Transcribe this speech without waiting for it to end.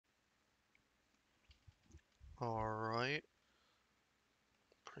Alright,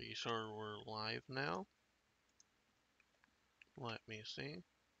 pretty sure we're live now. Let me see.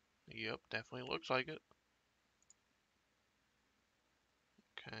 Yep, definitely looks like it.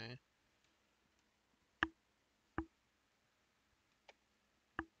 Okay.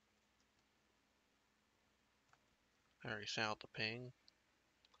 I already sent out the ping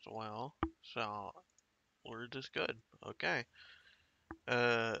as well. So, we're just good. Okay.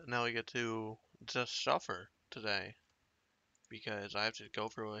 Now we get to just suffer today. Because I have to go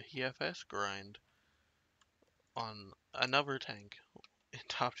through a EFS grind on another tank in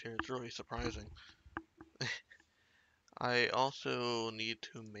top tier. It's really surprising. I also need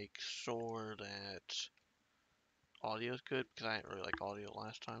to make sure that audio is good because I didn't really like audio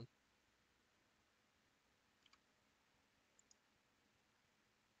last time.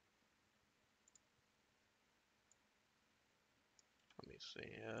 Let me see,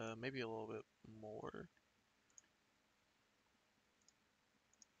 maybe a little bit more.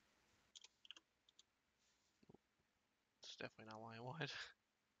 It's definitely not what I wanted.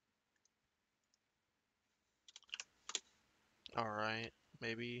 Alright,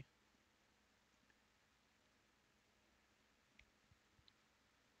 maybe.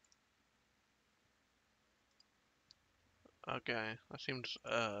 Okay, that seems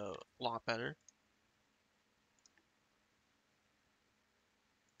a lot better.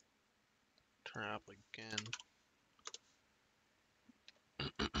 Turn it up again.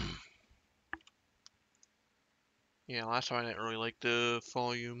 Yeah, last time I didn't really like the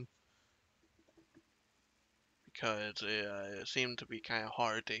volume because it seemed to be kind of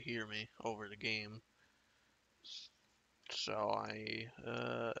hard to hear me over the game. So I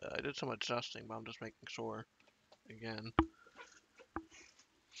did some adjusting, but I'm just making sure again.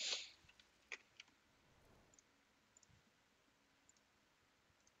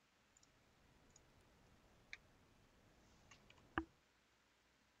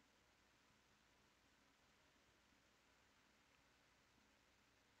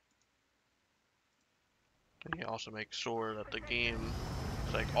 And you also make sure that the game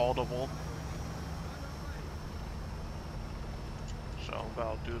is like audible. So I'm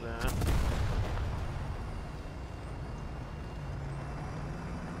about to do that.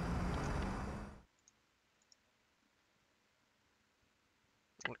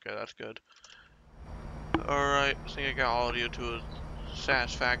 Okay, that's good. Alright, I think I got audio to a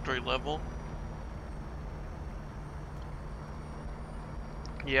satisfactory level.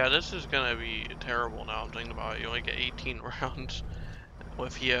 Yeah, this is gonna be terrible now. I'm thinking about it. You only get 18 rounds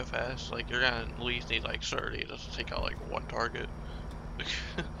with EFS. Like, you're gonna at least need like 30 just to take out like one target.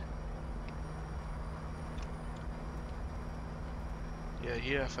 Yeah,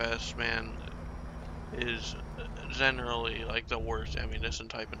 EFS, man, is generally like the worst ammunition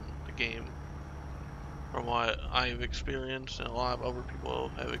type in the game. From what I've experienced and a lot of other people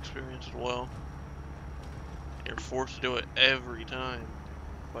have experienced as well. You're forced to do it every time.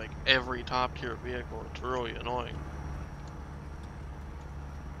 Like every top tier vehicle. It's really annoying.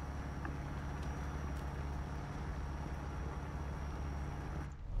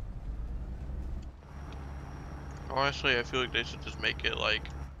 Honestly, I feel like they should just make it like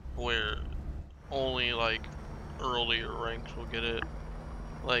where only like earlier ranks will get it.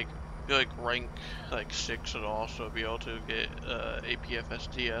 Like I feel like rank like 6 would also be able to get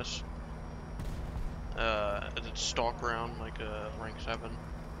APFSDS. As it's stalk round like rank 7.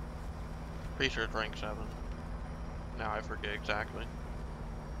 Pretty sure it's rank 7. Now I forget exactly.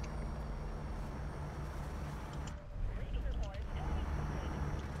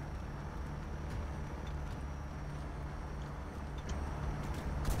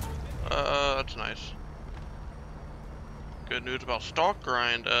 That's nice. Good news about stalk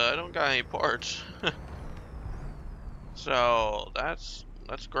grind, I don't got any parts. So that's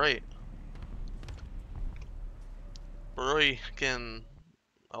great. We're really getting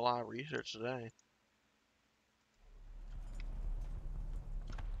a lot of research today.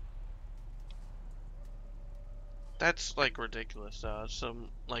 That's like ridiculous. Some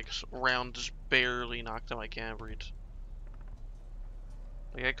like round just barely knocked out my camberies.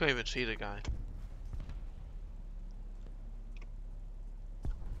 Like I couldn't even see the guy.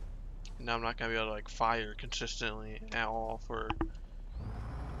 Now I'm not gonna be able to like fire consistently at all for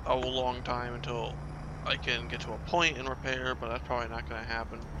a long time until I can get to a point in repair, but that's probably not gonna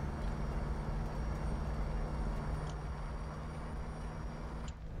happen.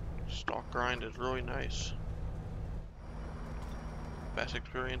 Stalk grind is really nice. Best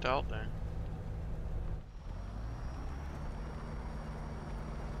experience out there.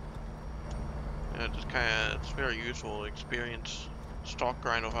 Yeah, just kinda, it's very useful to experience stalk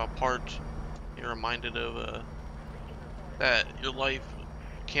grind without parts. You're reminded of that your life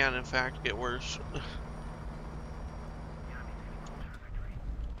can in fact get worse.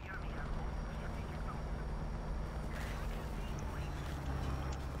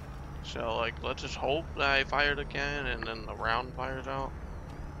 So like, let's just hope that I fired again and then the round fires out.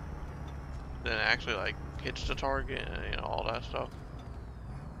 Then it actually like hits the target and you know all that stuff.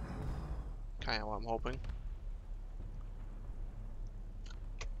 Kinda what I'm hoping.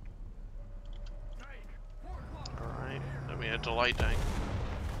 Alright. I mean it's a light tank.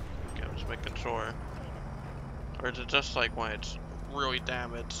 Okay, I'm just making sure. Or is it just like when it's really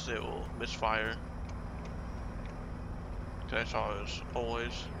damaged it will misfire? Cause I saw it was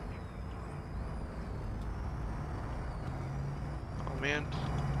always. Oh man.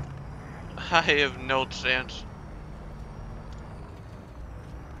 I have no chance.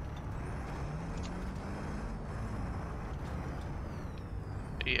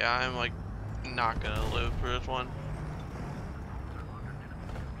 Yeah, I'm like not gonna live for this one.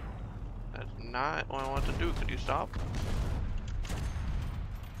 That's not what I want to do. Could you stop?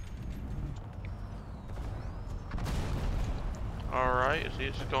 Alright, see,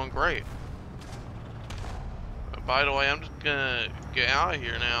 this is going great. By the way, I'm just gonna get out of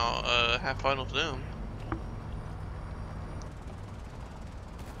here now. Have fun with them.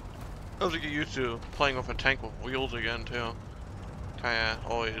 I was get used to playing with a tank with wheels again too. Kinda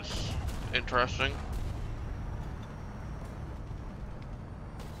always interesting.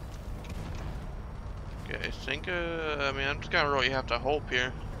 Okay, I think, I mean, I'm just gonna really have to hope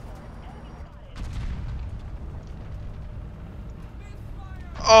here.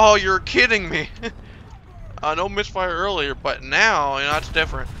 Oh, you're kidding me! No misfire earlier, but now, you know, that's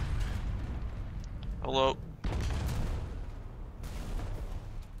different. Hello?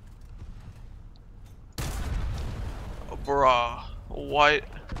 Oh, bruh. What?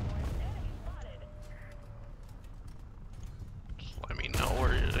 Just let me know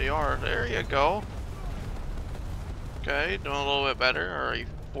where they are. There you go. Okay, doing a little bit better. Alright,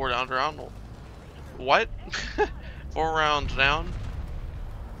 4 down round. What? 4 rounds down?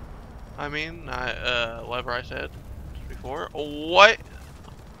 I mean, whatever I said before. What?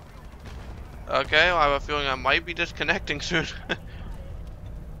 Okay, well, I have a feeling I might be disconnecting soon.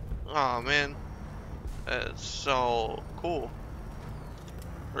 Oh man, it's so cool.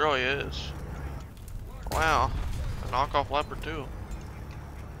 It really is. Wow, a knockoff leopard too.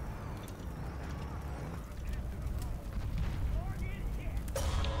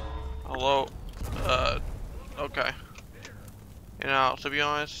 Hello. Okay. You know, to be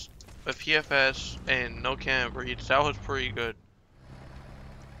honest, with PFS and no cannon breeds, that was pretty good.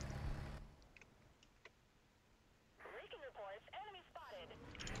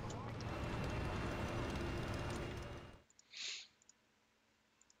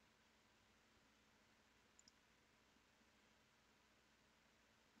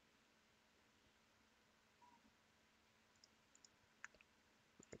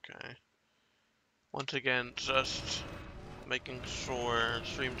 Okay. Once again, just making sure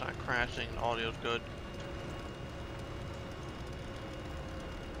stream's not crashing, audio's good.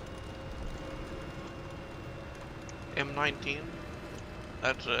 M19,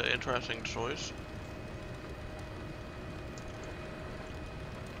 that's an interesting choice.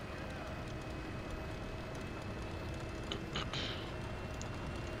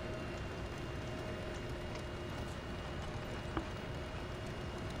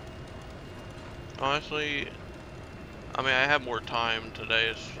 Honestly, I mean, I have more time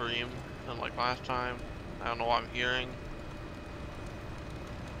today to stream than like last time. I don't know what I'm hearing.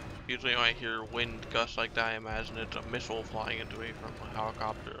 Usually when I hear wind gusts like that, I imagine it's a missile flying into me from a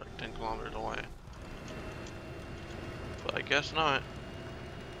helicopter like 10 kilometers away. But I guess not.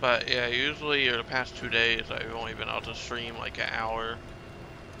 But yeah, usually the past 2 days I've only been able to stream like an hour.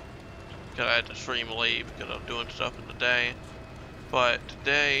 Because I had to stream late because I'm doing stuff in the day. But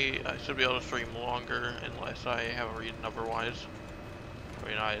today I should be able to stream longer unless I have a reason otherwise. I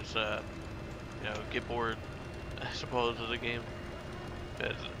mean, you know, get bored, I suppose, of the game.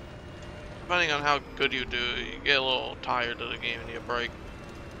 Depending on how good you do, you get a little tired of the game and need a break.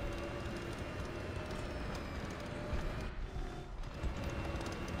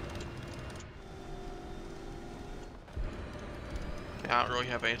 I don't really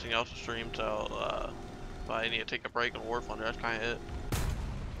have anything else to stream, so if I need to take a break on War Thunder, that's kind of it.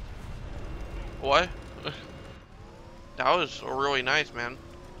 What? That was really nice, man.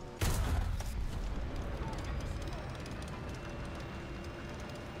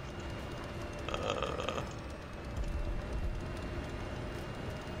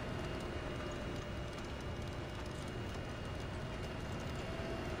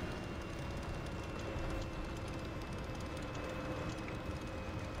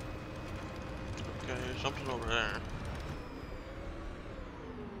 something over there.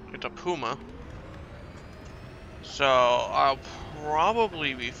 It's a puma. So I'll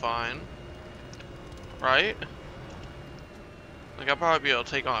probably be fine. Right? Like I'll probably be able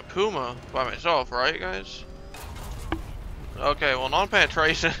to take on a puma by myself, right guys? Okay, well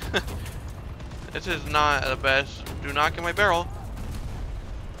non-penetration. This is not the best. Do not get my barrel.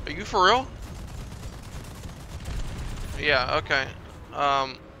 Are you for real? Yeah, okay.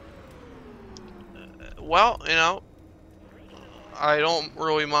 Well, you know, I don't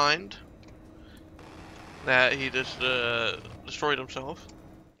really mind that he just destroyed himself.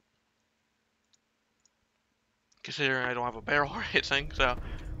 Considering I don't have a barrel or anything, so.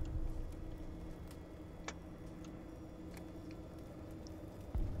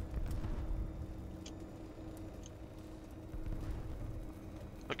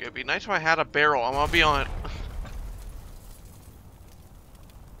 Okay, it'd be nice if I had a barrel, I'm gonna be on it.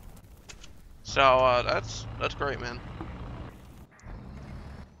 So, that's great, man.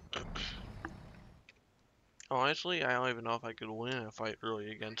 Honestly, I don't even know if I could win a fight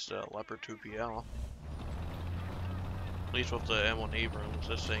really against Leopard 2PL. At least with the M1 Abrams,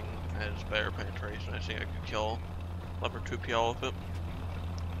 this thing has better penetration. I think I could kill Leopard 2PL with it.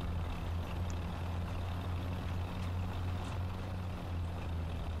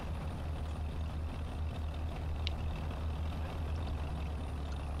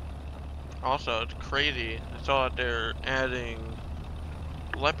 Also, it's crazy. I saw that they're adding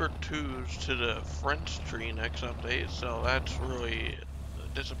Leopard 2s to the French tree next update, so that's really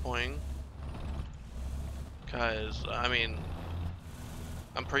disappointing. Because, I mean,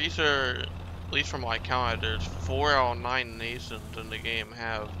 I'm pretty sure, at least from my count, there's 4 out of 9 nations in the game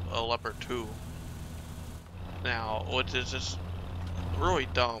have a Leopard 2. Now, which is just really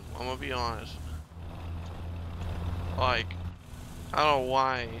dumb, I'm gonna be honest. Like, I don't know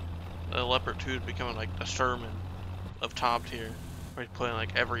why the Leopard 2 is becoming like the Sherman of top tier. Where he's playing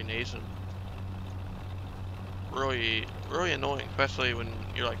like every nation. Really annoying, especially when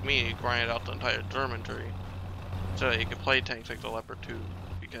you're like me, you grind out the entire German tree. So that you can play tanks like the Leopard 2,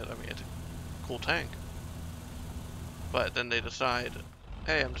 because I mean it's a cool tank. But then they decide,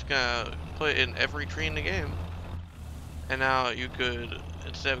 hey, I'm just gonna play it in every tree in the game. And now you could,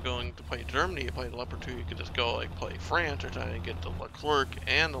 instead of going to play Germany, you play the Leopard 2, you could just go like play France or try to get the Leclerc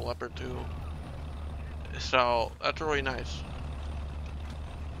and the Leopard 2. So that's really nice.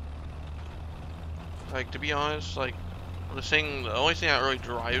 Like, to be honest, like, the only thing that really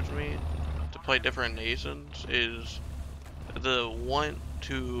drives me to play different nations is the want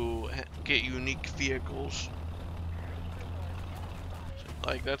to get unique vehicles.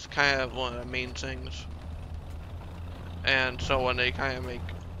 Like, that's kind of one of the main things. And so when they kind of make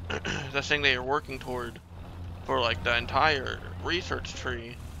the thing they are working toward for, like, the entire research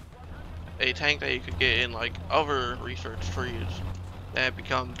tree, a tank that you could get in, like, other research trees, then it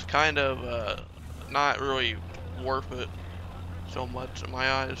becomes kind of, not really worth it so much in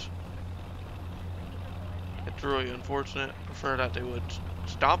my eyes. It's really unfortunate. I prefer that they would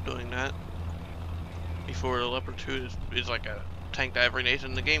stop doing that before the Leopard 2 is like a tank that every nation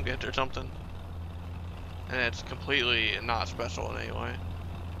in the game gets or something. And it's completely not special in any way.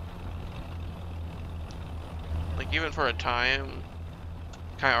 Like even for a time,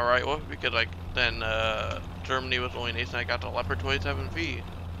 kind of alright with it because like then Germany was the only nation that got the Leopard 27V.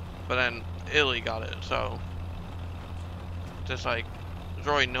 But then Italy got it, so just like there's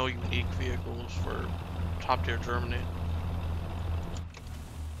really no unique vehicles for top tier Germany.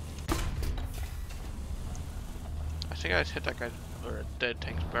 I think I just hit that guy or a dead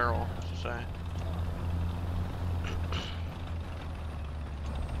tank's barrel, to say.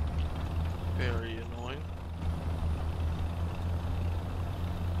 Very annoying.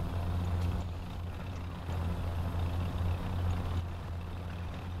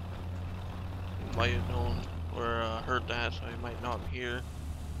 Might have known or heard that, so he might not be here.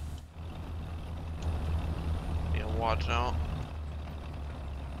 Yeah, watch out.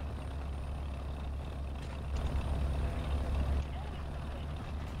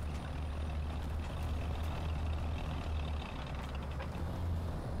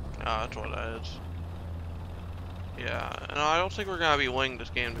 Ah, that's what that is. Yeah, no, I don't think we're gonna be winning this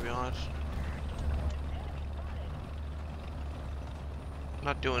game, to be honest. I'm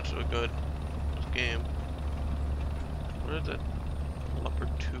not doing so good this game. Where did the Leopard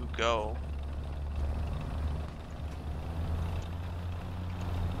 2 go?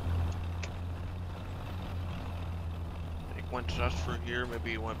 It went just for here,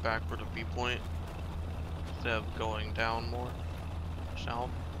 maybe it went back for the B point instead of going down more south.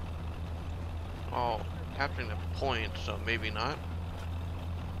 Oh, capturing the point, so maybe not.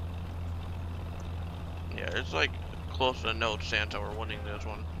 Yeah, it's like close to no chance that we're winning this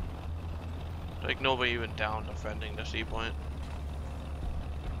one. Like nobody even down defending the C point.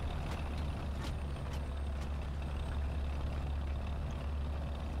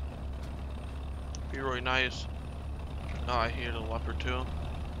 Be really nice. Oh, I hear the leopard too.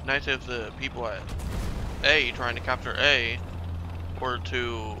 Nice if the people at A trying to capture A were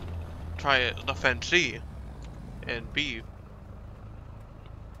to try to defend C and B.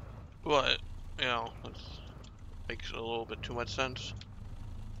 But, you know, it makes a little bit too much sense.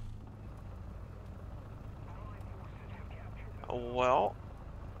 Well,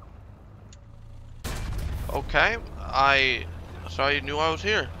 okay. I saw you knew I was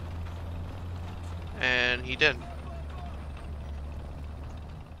here. And he didn't.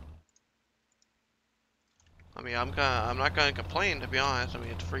 I mean, I'm not gonna complain, to be honest. I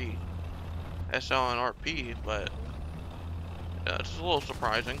mean, it's free SL and RP, but it's a little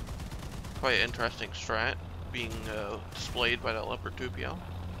surprising. Quite an interesting strat being displayed by that Leopard 2PL.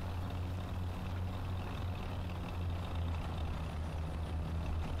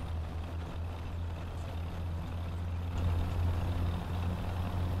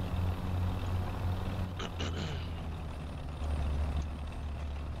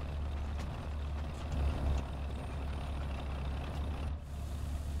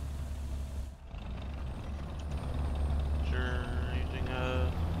 Sure, using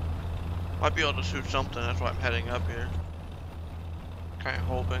might be able to shoot something. That's why I'm heading up here. Kind of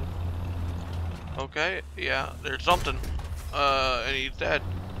hoping. Okay, yeah, there's something. And he's dead.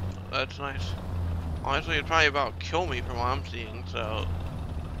 That's nice. Honestly, it's probably about to kill me from what I'm seeing, so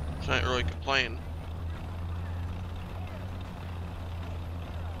I can't really complain.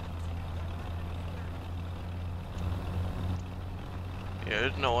 Yeah,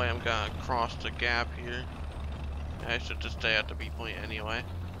 there's no way I'm gonna cross the gap here. I should just stay at the B point anyway.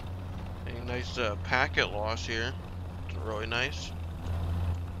 A nice packet loss here. It's really nice.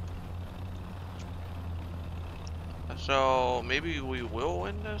 So maybe we will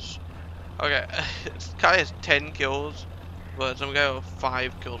win this. Okay, this guy has 10 kills, but some guy with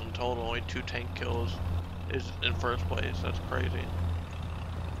 5 kills in total, only 2 tank kills, is in first place. That's crazy.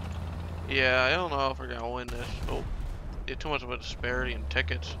 Yeah, I don't know if we're gonna win this. Oh, it's too much of a disparity in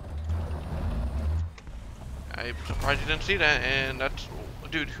tickets. I'm surprised you didn't see that, and that's...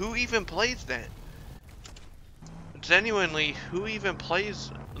 Dude, who even plays that? Genuinely, who even plays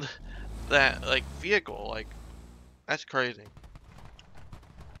that, like, vehicle? Like, that's crazy.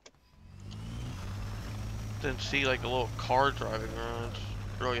 Didn't see, like, a little car driving around.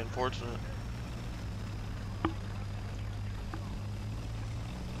 It's really unfortunate.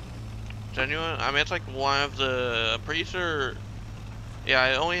 Genuine? I mean, it's like one of the... I'm pretty sure... Yeah,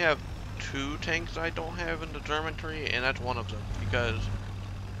 I only have 2 tanks I don't have in the German tree, and that's one of them. Because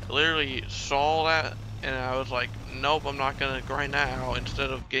I literally saw that, and I was like, nope, I'm not gonna grind that out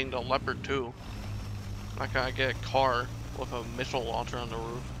instead of getting the Leopard 2. I'm not gonna get a car with a missile launcher on the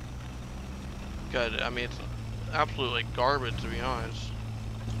roof. Because, I mean, it's absolutely garbage, to be honest.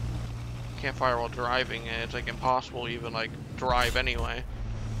 Can't fire while driving, and it's like impossible to even, like, drive anyway.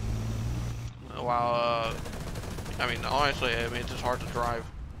 While, I mean, honestly, I mean, it's just hard to drive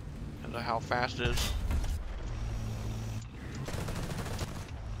because of how fast it is.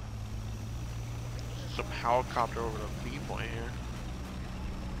 Some helicopter over the B point here.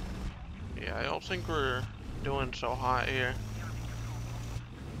 Yeah, I don't think we're doing so hot here.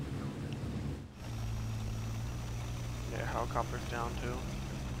 Yeah, helicopter's down too.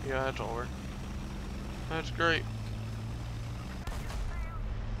 Yeah, that's over. That's great.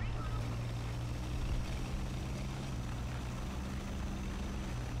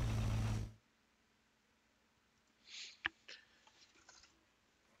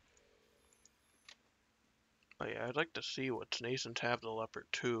 But yeah, I'd like to see what nations have the Leopard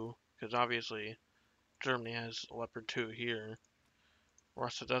 2, because obviously Germany has Leopard 2 here.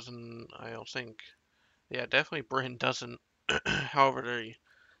 Russia doesn't, I don't think. Yeah, definitely Britain doesn't. However, they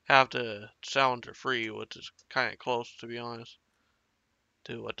have the Challenger free, which is kind of close, to be honest,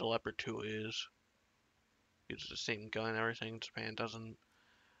 to what the Leopard 2 is. Uses the same gun and everything. Japan doesn't.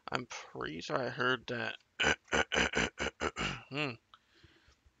 I'm pretty sure I heard that.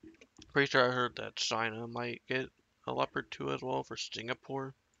 Pretty sure I heard that China might get a Leopard 2 as well for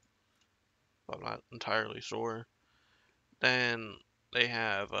Singapore, but I'm not entirely sure. Then they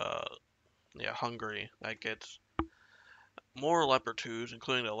have, yeah, Hungary that gets more Leopard 2s,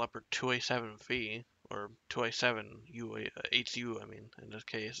 including the Leopard 2A7V, or 2A7 HU, I mean, in this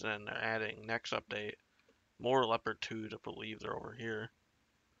case, and they're adding next update more Leopard 2s, I believe they're over here.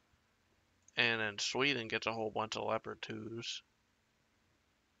 And then Sweden gets a whole bunch of Leopard 2s.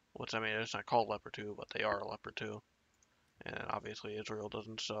 which I mean, it's not called Leopard 2, but they are Leopard 2. And obviously Israel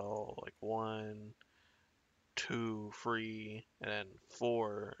doesn't sell like 1, 2 free, and then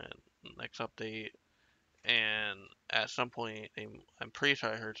 4 and next update. And at some point, I'm pretty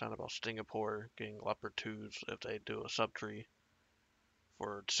sure I heard something about Singapore getting Leopard 2s if they do a subtree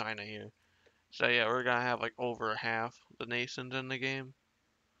for China here. So yeah, we're gonna have like over half the nations in the game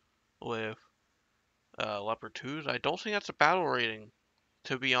with Leopard 2s. I don't think that's a battle rating,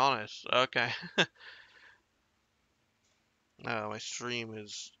 to be honest. Okay. My stream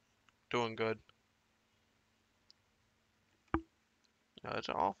is doing good. Is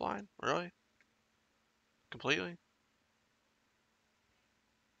it offline? Really? Completely?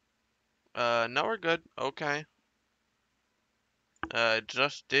 No, we're good. Okay. It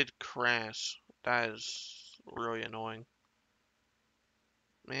just did crash. That is really annoying.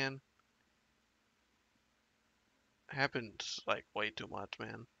 Man, happens like way too much,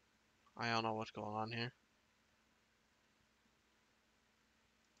 man. I don't know what's going on here.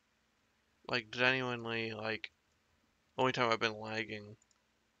 Like, genuinely, like, only time I've been lagging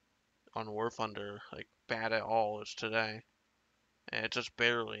on War Thunder, like, bad at all is today. And it's just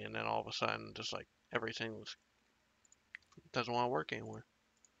barely, and then all of a sudden, just like, everything doesn't want to work anymore.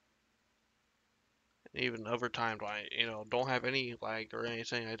 And even other times, I, don't have any lag or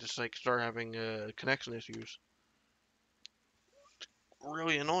anything, I just, like, start having, connection issues.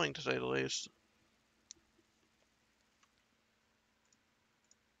 Really annoying, to say the least.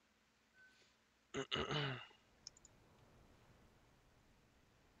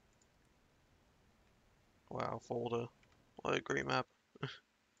 Wow, Folda. What a great map.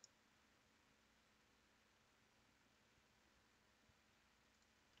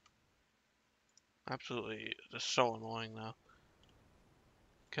 Absolutely just so annoying though.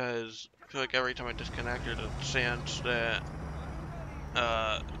 Because I feel like every time I disconnect, there's a chance that,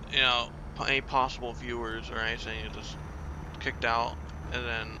 you know, any possible viewers or anything is just kicked out and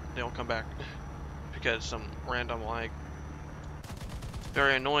then they don't come back because some random lag.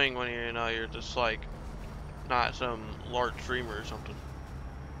 Very annoying when you're just like not some large streamer or something.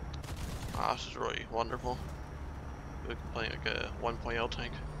 Ah, this is really wonderful. We're playing like a 1.0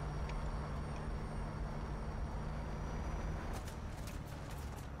 tank.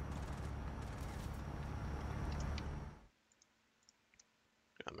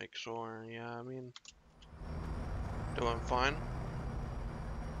 Gotta make sure, yeah, I mean, doing fine.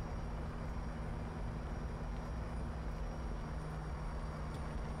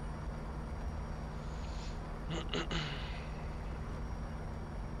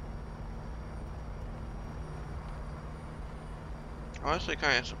 Honestly,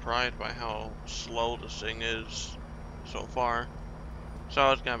 kind of surprised by how slow this thing is so far.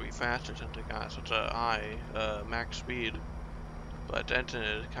 So it's gonna be faster since it got such a high max speed, but Denton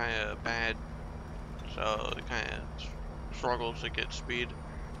is kind of bad, so it kind of struggles to get speed.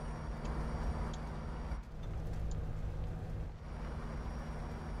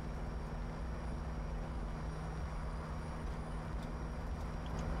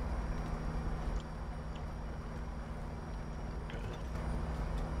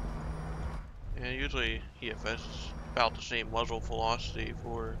 And usually EFS is about the same muzzle velocity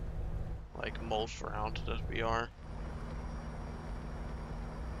for like most rounds as SBR.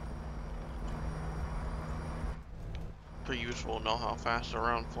 Pretty useful to know how fast the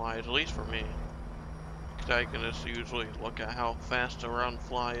round flies, at least for me. Because I can just usually look at how fast the round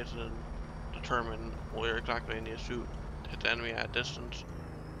flies and determine where exactly I need to shoot to hit the enemy at a distance.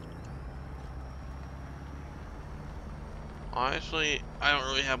 Honestly, I don't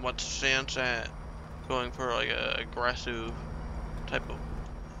really have much chance at going for like a aggressive type of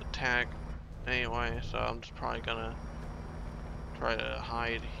attack anyway, so I'm just probably gonna try to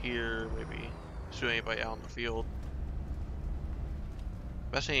hide here, maybe shoot anybody out in the field.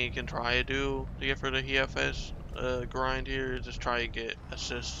 Best thing you can try to do to get for the EFS grind here is just try to get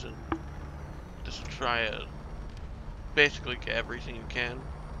assists and just try to basically get everything you can.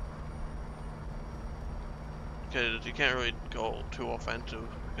 Because you can't really go too offensive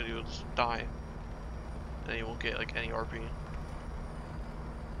because you'll just die. And you won't get like any RP.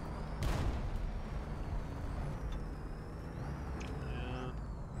 Yeah.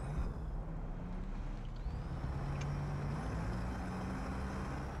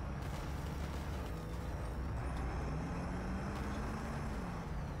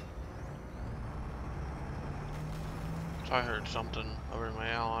 So I heard something over in my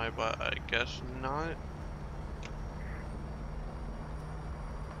ally, but I guess not.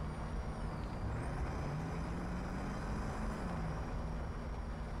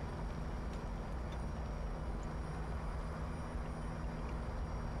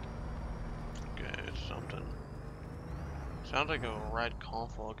 something. Sounds like a red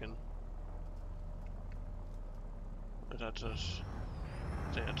conflogan. Or is that just...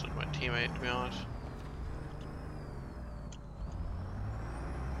 I think that's just my teammate, to be honest.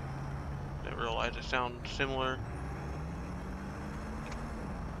 Didn't realize they sound similar.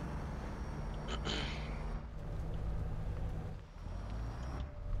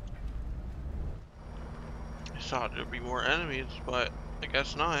 I thought there'd be more enemies, but I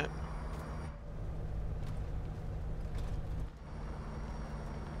guess not.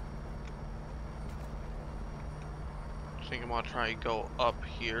 I think I'm gonna try to go up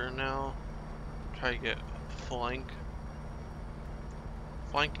here now. Try to get flank.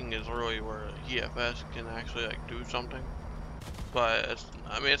 Flanking is really where EFS can actually like do something. But it's,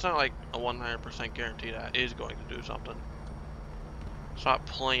 I mean, it's not like a 100% guarantee that is going to do something. It's not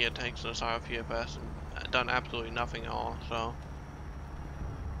plenty of tanks inside of EFS and done absolutely nothing at all, so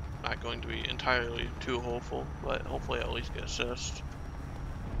not going to be entirely too hopeful, but hopefully at least get assist.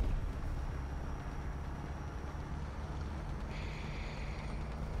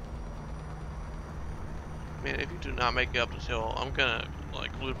 Man, if you do not make it up this hill, I'm gonna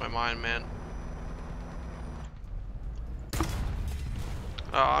like lose my mind, man.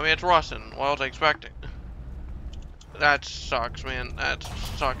 I mean, it's Russin. What was I expecting? That sucks, man. That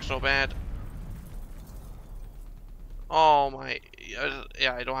sucks so bad. Oh my,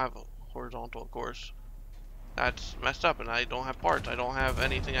 yeah, I don't have horizontal, of course. That's messed up, and I don't have parts. I don't have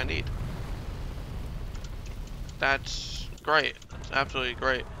anything I need. That's great. That's absolutely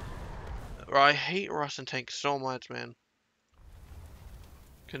great. Bro, I hate Russin tanks so much, man.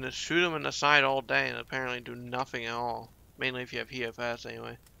 Can just shoot them in the side all day and apparently do nothing at all. Mainly if you have EFS,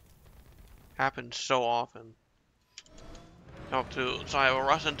 anyway. Happens so often. Come up to the side of a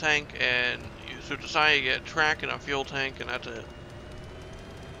Russin tank, and you shoot the side, you get track and a fuel tank, and that's it.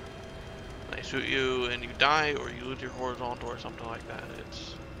 They shoot you and you die, or you lose your horizontal or something like that.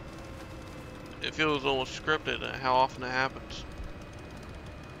 It feels almost scripted at how often it happens.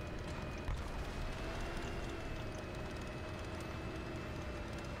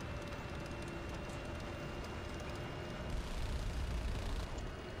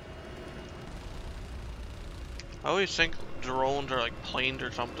 I always think drones are like planes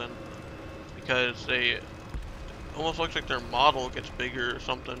or something, because they almost looks like their model gets bigger or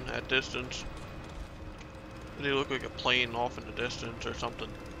something at distance. They look like a plane off in the distance or something.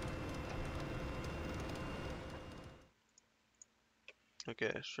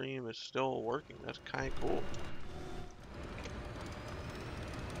 Okay, stream is still working. That's kind of cool.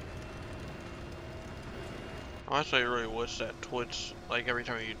 Honestly, I really wish that Twitch, like every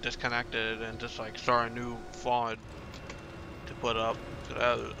time you disconnect it and just like start a new VOD to put up.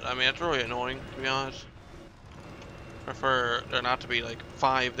 I mean, it's really annoying, to be honest. Prefer there not to be like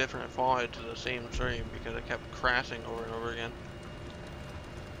 5 different VODs to the same stream because it kept crashing over and over again.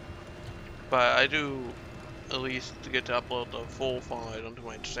 But I do at least get to upload the full VOD onto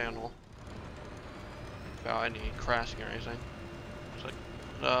my channel without any crashing or anything. It's like,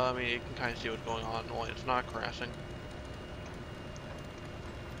 I mean, you can kind of see what's going on when it's not crashing.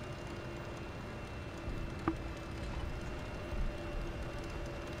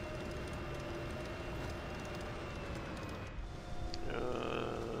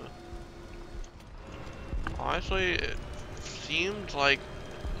 Honestly, it seems like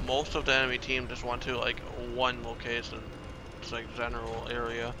most of the enemy team just went to like one location. It's like general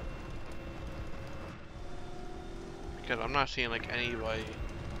area. Because I'm not seeing like anybody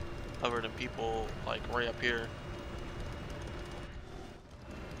other than people like right up here.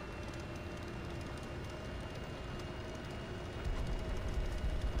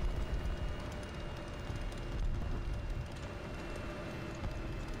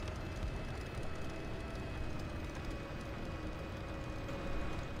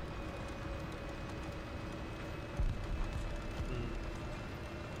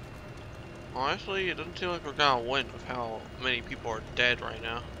 Honestly, it doesn't seem like we're gonna win with how many people are dead right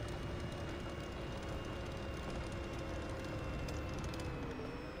now.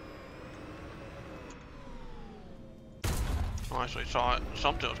 I actually saw it.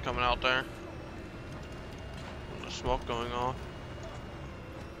 Something was coming out there. The smoke going off.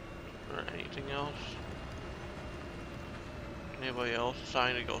 Or anything else? Anybody else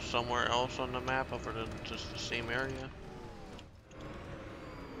deciding to go somewhere else on the map other than just the same area?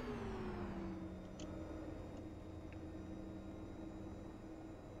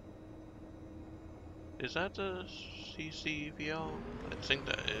 Is that the CCVL? I think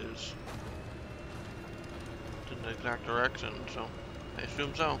that is. It's in the exact direction, so I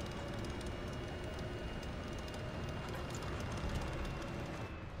assume so.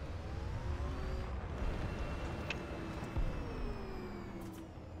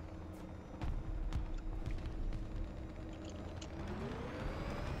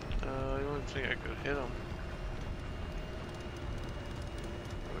 don't think I could hit him.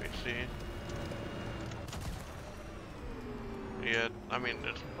 Let me see. Yeah, I mean,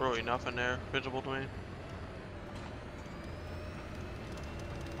 there's really nothing there visible to me.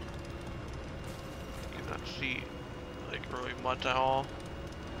 Cannot see, like, really much at all.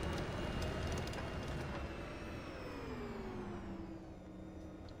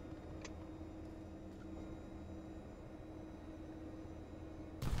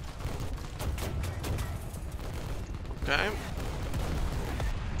 Okay.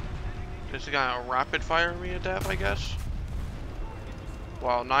 This is gonna rapid fire me to death, I guess.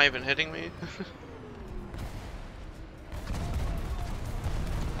 While not even hitting me.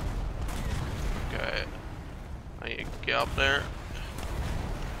 Okay. I need to get up there.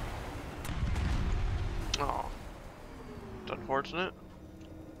 Oh. It's unfortunate.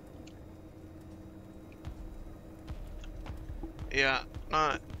 Yeah,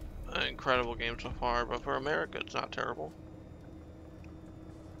 not an incredible game so far, but for America, it's not terrible.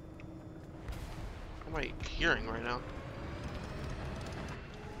 What am I hearing right now?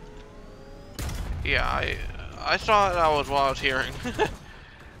 Yeah, I saw that was what I was hearing.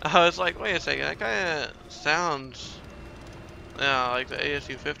 I was like, wait a second, that kind of sounds, yeah, like the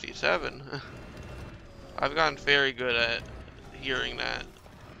ASU-57. I've gotten very good at hearing that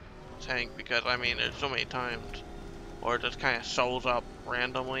tank because, I mean, there's so many times where it just kind of shows up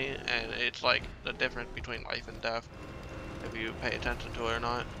randomly, and it's like the difference between life and death if you pay attention to it or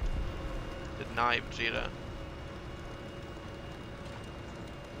not. Did not even see that.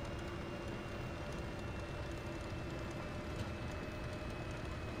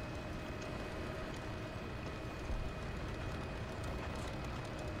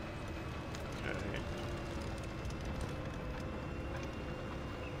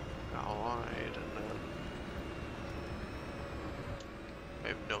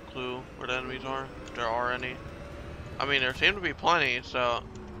 No clue where the enemies are, if there are any. I mean, there seem to be plenty, so...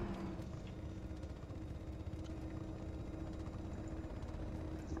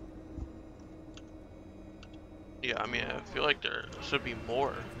 Yeah, I mean, I feel like there should be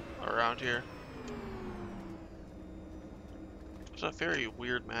more around here. It's a very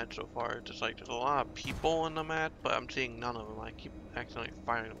weird match so far. It's just like, there's a lot of people in the match, but I'm seeing none of them. I keep accidentally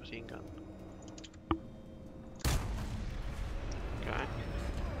firing a machine gun. Okay.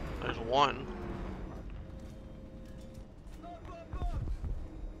 There's one.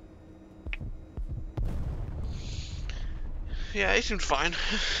 Yeah, he seems fine.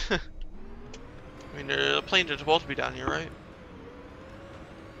 I mean, the planes are supposed to be down here, right?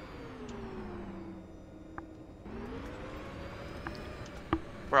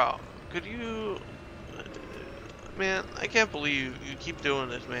 Bro, could you... Man, I can't believe you keep doing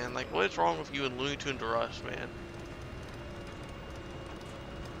this, man. Like, what is wrong with you and Looney Tunes to Rust, man?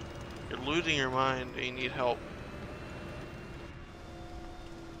 You're losing your mind and you need help.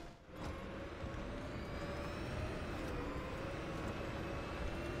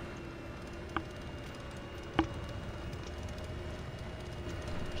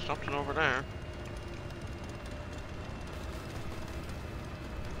 Something over there.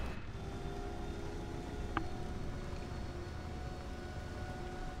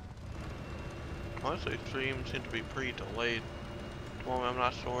 Honestly, streams seem to be pretty delayed. At the moment, I'm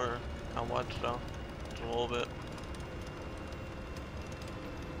not sure how much though. It's a little bit.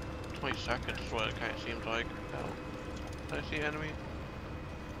 20 seconds is what it kind of seems like. Oh. Did I see an enemy?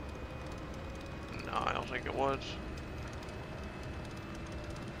 No, I don't think it was.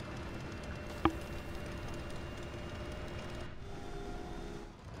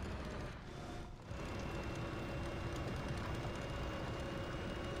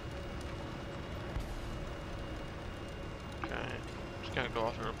 Just gonna go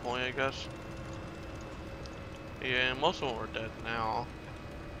after a point, I guess. Yeah, most of them are dead now.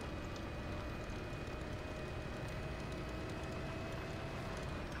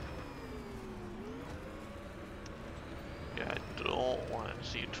 Yeah, I don't want to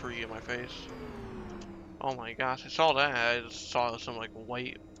see a tree in my face. Oh my gosh, I saw that. I just saw some like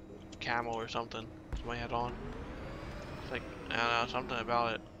white camo or something. Somebody had on. It's like, I don't know, something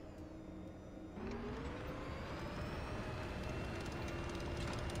about it.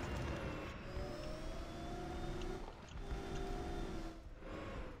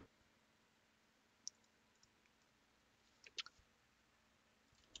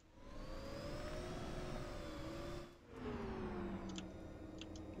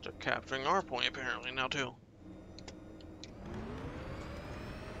 They're capturing our point apparently now too.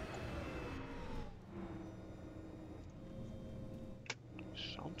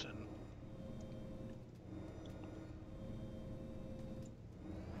 Something.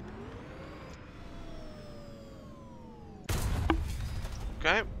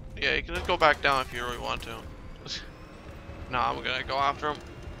 Okay. Yeah, you can just go back down if you really want to. No, I'm gonna go after him.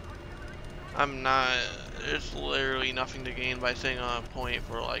 I'm not. There's literally nothing to gain by staying on a point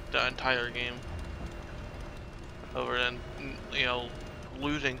for like the entire game. Over than, you know,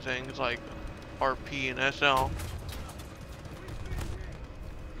 losing things like RP and SL.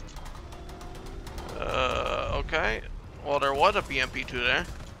 Okay. Well, there was a BMP2 there.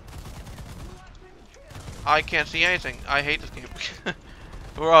 I can't see anything. I hate this game.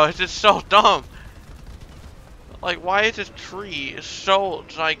 Bro, it's just so dumb. Like, why is this tree so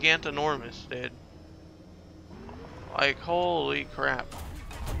gigantinormous, dude? Like, holy crap.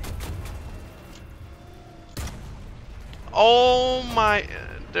 Oh my,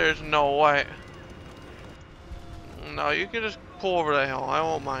 there's no way. No, you can just pull over the hill. I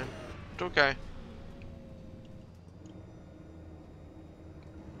won't mind. It's okay.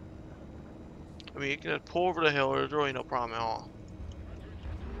 I mean, you can just pull over the hill. There's really no problem at all.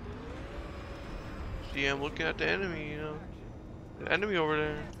 See, I'm looking at the enemy, you know. The enemy over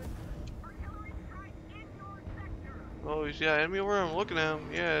there. Oh, you see that enemy over there? I'm looking at him.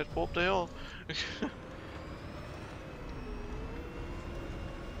 Yeah, it's pull up the hill.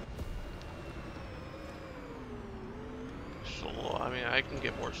 So, I mean, I can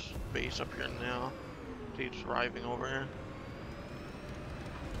get more space up here now. See, it's driving over here.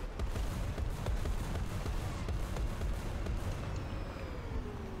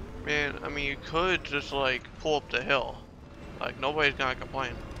 Man, I mean, you could just, like, pull up the hill. Like, nobody's gonna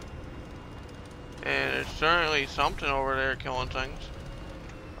complain. And it's certainly something over there killing things.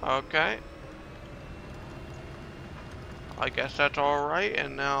 Okay. I guess that's alright,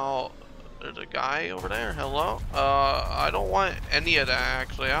 and now there's a guy over there. Hello? I don't want any of that,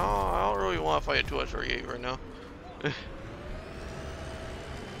 actually. I don't really want to fight a 2S38 right now.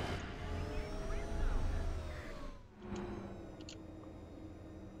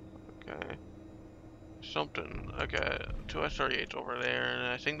 Okay. Something. Okay, 2S38's over there, and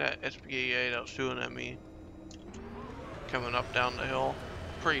I think that SPA that was shooting at me coming up down the hill.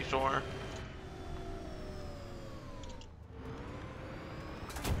 Pretty sore.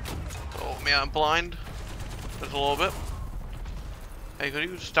 Oh man, I'm blind. Just a little bit. Hey, could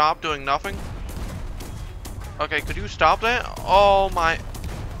you stop doing nothing? Okay, could you stop that? Oh my.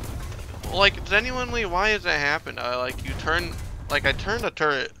 Like, genuinely, why does that happen? Like, you turn. Like, I turn the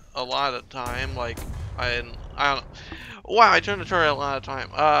turret a lot of the time. Like, I don't know. Wow, I turn the turret a lot of the time.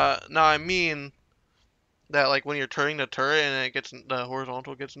 No, I mean that, like, when you're turning the turret and it gets, the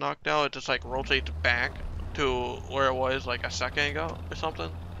horizontal gets knocked out, it just, like, rotates back to where it was, like, a second ago or something.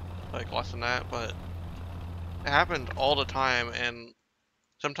 Like, less than that, but it happens all the time, and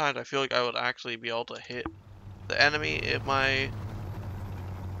sometimes I feel like I would actually be able to hit the enemy if my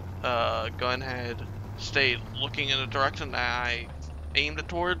gun had stayed looking in the direction that I aimed it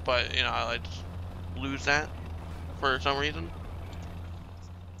toward, but, you know, I just lose that for some reason.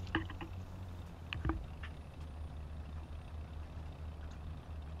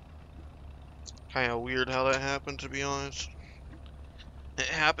 Kind of weird how that happened, to be honest. It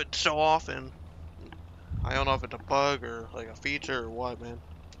happens so often. I don't know if it's a bug or like a feature or what, man.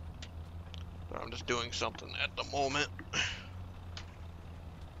 But I'm just doing something at the moment.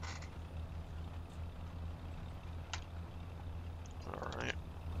 Alright.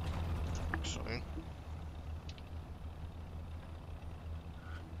 So.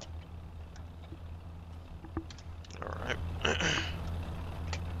 Alright.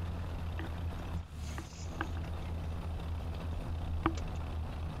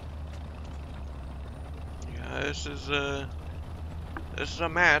 Yeah, this is a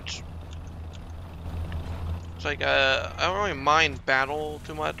match. It's like, I don't really mind battle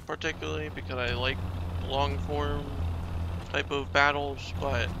too much, particularly, because I like long form type of battles,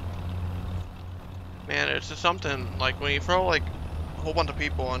 but man, it's just something, like, when you throw, like, a whole bunch of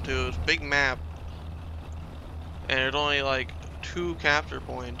people onto this big map, and there's only, like, 2 capture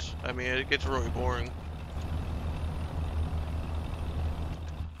points, I mean, it gets really boring.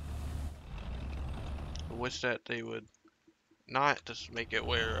 I wish that they would not just make it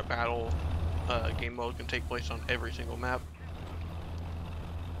where a battle game mode can take place on every single map.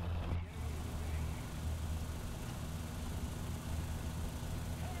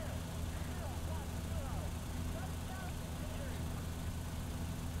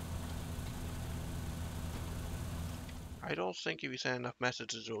 I don't think if you send enough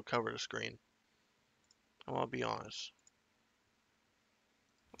messages it will cover the screen. I'm gonna be honest.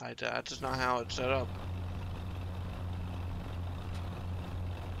 That's just not how it's set up.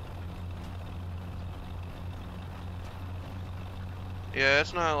 Yeah,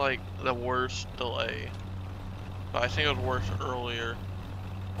 it's not like the worst delay, but I think it was worse earlier.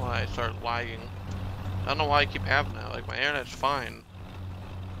 when I start lagging. I don't know why I keep having that. Like, my internet's fine.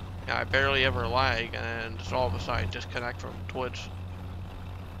 Yeah, I barely ever lag, and then just all of a sudden disconnect from Twitch.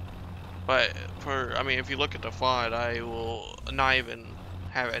 But I mean, if you look at the VOD, I will not even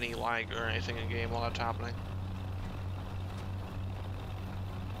have any lag or anything in game while that's happening.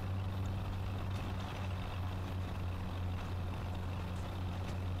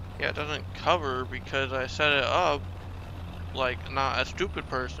 Yeah, it doesn't cover because I set it up like not a stupid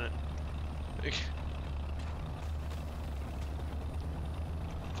person.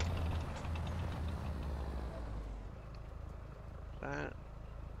 That.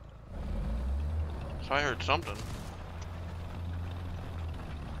 So I heard something.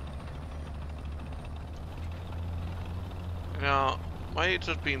 Now, might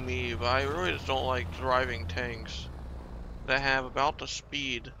just be me, but I really just don't like driving tanks that have about the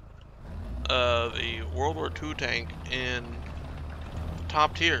speed of a World War II tank in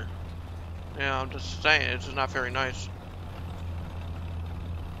top tier. Yeah, I'm just saying, it's just not very nice.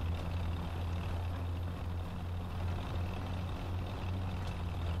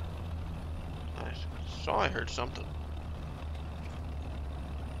 I saw I heard something.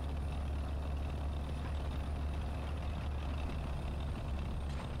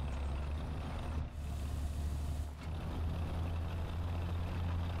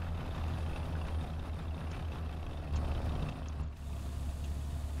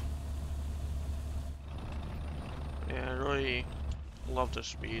 Yeah, I really love the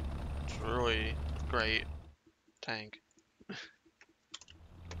speed. It's a really great tank.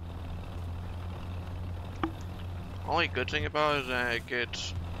 Only good thing about it is that it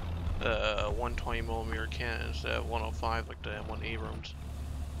gets 120mm cannon instead of 105 like the M1 Abrams.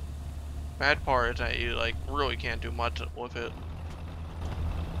 Bad part is that you like really can't do much with it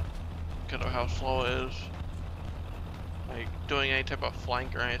because of how slow it is. Like doing any type of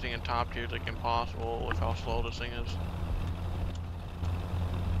flank or anything in top tier is like impossible with how slow this thing is.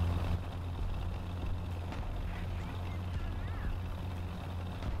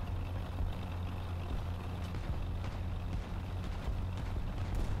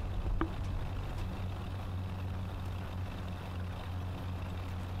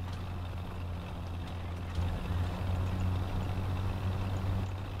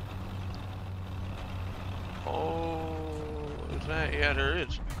 Yeah, there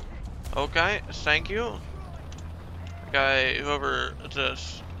is. Okay, thank you. Guy, whoever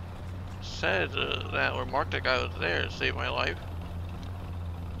just said that or marked that guy was there, saved my life.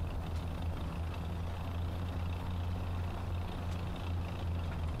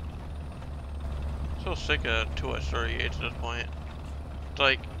 So sick of 2S38 at this point. It's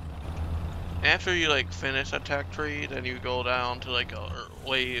like, after you like finish a tech tree, then you go down to like a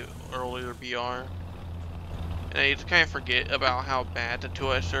way earlier BR. And you just kind of forget about how bad the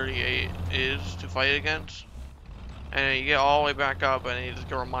 2S38 is to fight against. And then you get all the way back up and you just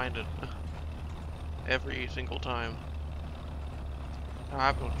get reminded every single time. That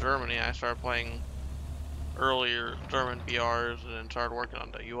happened with Germany. I started playing earlier German BRs and then started working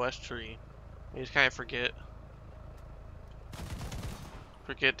on the US tree. You just kind of forget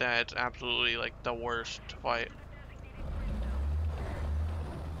that it's absolutely like the worst to fight.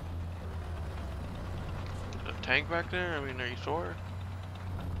 There's a tank back there? I mean, are you sure?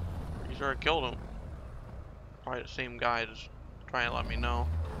 You sure I killed him? Probably the same guy just trying to let me know.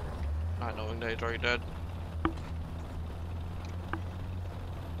 Not knowing that he's already dead.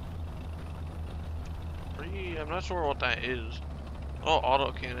 I'm not sure what that is. Oh,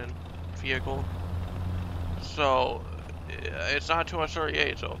 autocannon vehicle. So, it's not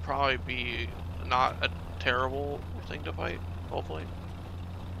 2S38, so it'll probably be not a terrible thing to fight, hopefully.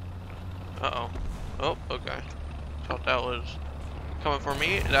 Uh-oh. Oh, okay. Thought that was coming for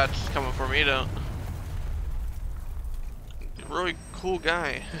me. That's coming for me, though. Really cool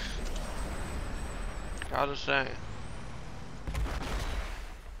guy. Gotta say.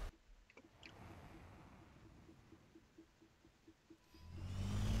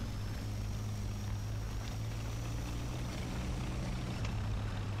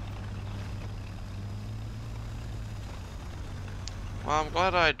 Well, I'm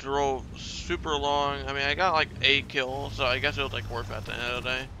glad I drove super long. I mean, I got like 8 kills, so I guess it was like worth it at the end of the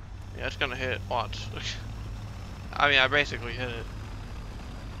day. Yeah, it's gonna hit. Watch. I mean, I basically hit it.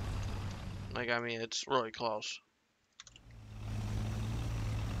 Like, I mean, it's really close.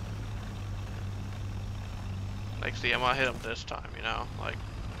 Like, see, I'm gonna hit him this time, you know? Like,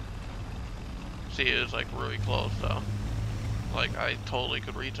 see, it was like really close, though. Like, I totally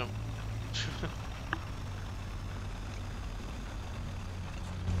could reach him.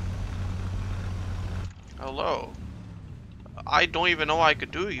 Hello. I don't even know what I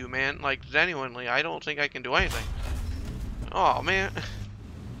could do to you, man. Like, genuinely, I don't think I can do anything. Oh, man.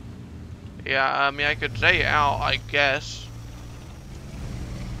 Yeah, I mean, I could stay out, I guess.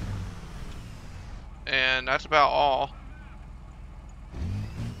 And that's about all.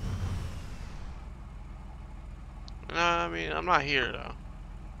 No, I mean, I'm not here, though.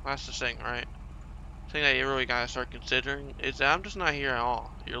 That's the thing, right? The thing that you really gotta start considering is that I'm just not here at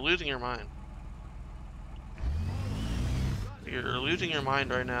all. You're losing your mind. You're losing your mind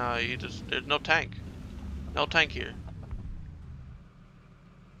right now. There's no tank. No tank here.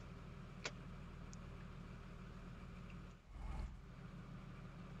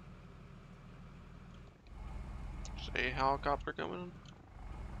 See a helicopter coming?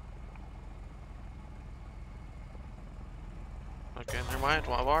 Okay, never mind,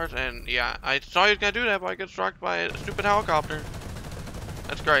 12 hours, and yeah, I saw you was gonna do that, but I get struck by a stupid helicopter.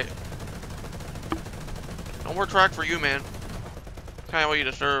 That's great. No more track for you, man. Kinda what you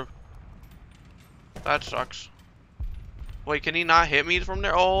deserve. That sucks. Wait, can he not hit me from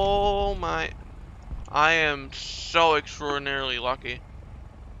there? Oh my. I am so extraordinarily lucky.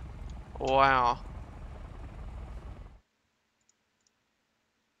 Wow.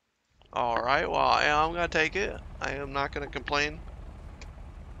 Alright, well, I'm gonna take it. I am not gonna complain.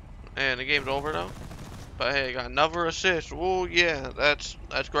 And the game's over though. But hey, I got another assist. Oh yeah, that's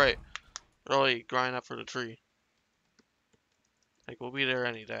great. Really grind up for the tree. Like, we'll be there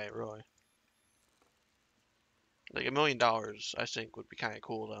any day, really. Like, $1 million, I think, would be kind of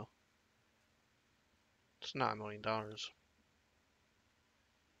cool, though. It's not $1 million.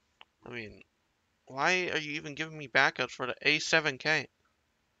 I mean, why are you even giving me backups for the A7K?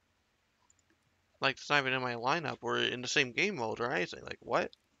 Like, it's not even in my lineup. We're in the same game mode or anything. Like,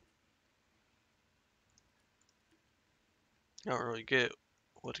 what? I don't really get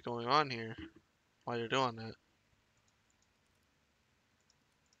what's going on here. Why they're doing that.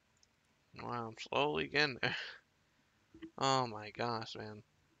 Wow, I'm slowly getting there. Oh my gosh, man.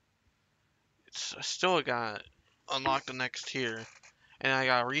 I still got unlock the next tier. And I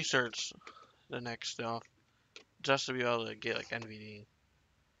gotta research the next stuff. Just to be able to get, like, NVD.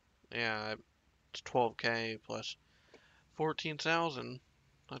 Yeah, it's 12K plus 14,000.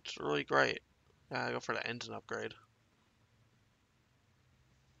 That's really great. Gotta go for the engine upgrade.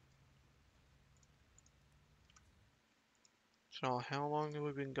 So how long have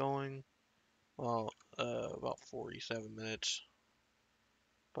we been going? Well, about 47 minutes.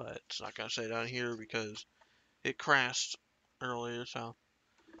 But it's not gonna say down here because it crashed earlier, so.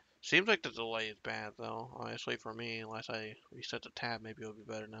 Seems like the delay is bad though, honestly for me, unless I reset the tab, maybe it'll be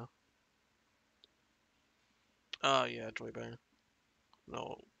better now. Oh yeah, it's way better.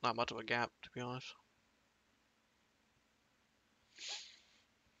 No, not much of a gap, to be honest.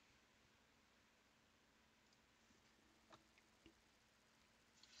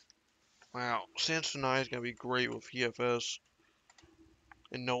 Wow, Sans Tonight is gonna be great with EFS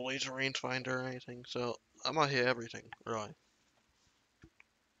and no laser rangefinder or anything, so I'm gonna hit everything, really.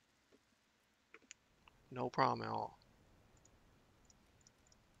 No problem at all.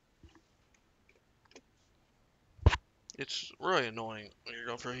 It's really annoying when you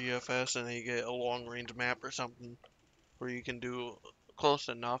go for EFS and then you get a long range map or something where you can do close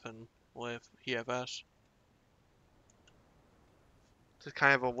to nothing with EFS. It's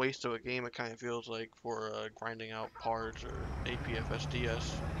kind of a waste of a game, it kind of feels like, for grinding out parts or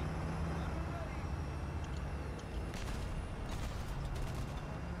APFSDS.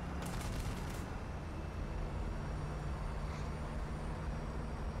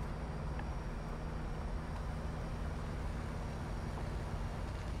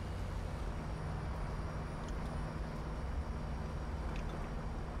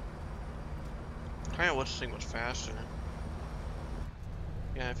 Kind of wish this thing was faster.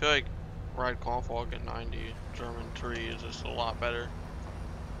 Yeah, I feel like Ride Confog at 90 German 3 is just a lot better.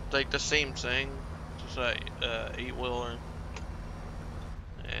 It's like the same thing, just a 8-wheeler.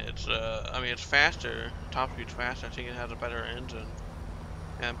 It's I mean it's faster, top speed's faster. I think it has a better engine.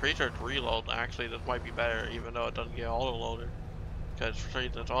 And I'm pretty sure it's reload. Actually, this might be better, even though it doesn't get autoloader. Because for some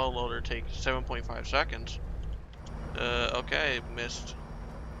reason, autoloader takes 7.5 seconds. Okay, missed.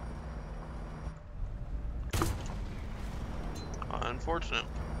 Unfortunate.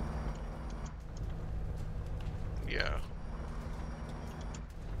 Yeah.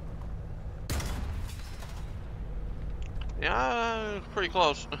 Yeah, pretty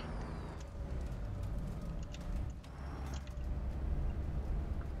close.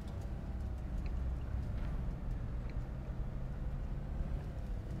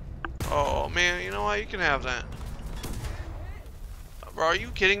 Oh man, you know what? You can have that. Bro, are you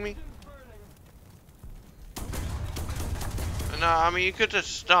kidding me? No, I mean, you could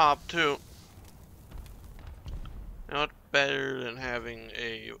just stop, too. You know, it's better than having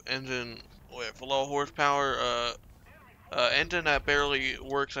a engine with low horsepower, engine that barely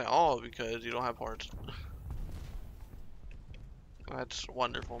works at all because you don't have parts. That's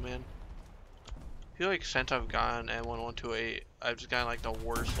wonderful, man. I feel like since I've gotten M1128, I've just gotten like the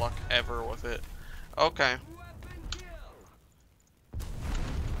worst luck ever with it. Okay.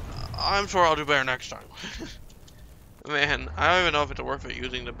 I'm sure I'll do better next time. Man, I don't even know if it's worth it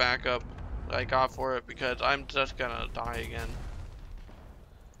using the backup that I got for it because I'm just gonna die again.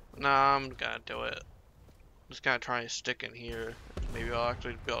 Nah, I'm gonna do it. Just gonna try and stick in here. Maybe I'll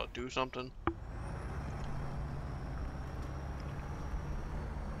actually be able to do something.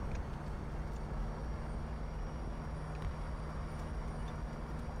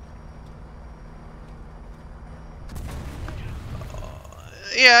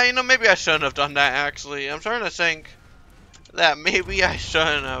 Yeah, you know, maybe I shouldn't have done that actually. I'm starting to think that maybe I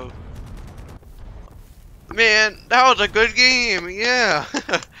shouldn't have. Man, that was a good game, yeah.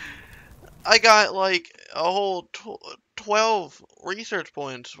 I got like a whole 12 research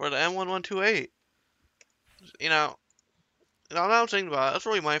points for the M1128. You know, now that I'm thinking about it, that's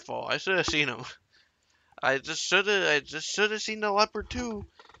really my fault. I should have seen him. I just should have seen the leopard too.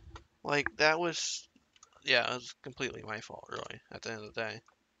 Like that was, yeah, it was completely my fault, really. At the end of the day,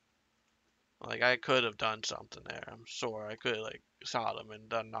 like I could have done something there. I'm sure I could have, like, shot him and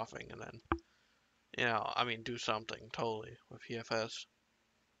done nothing, and then, you know, I mean, do something totally with PFS.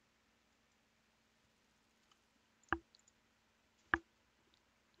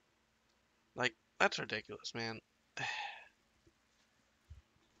 Like that's ridiculous, man.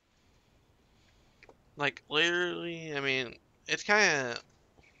 Like literally, I mean, it's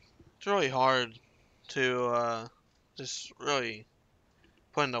it's really hard to just really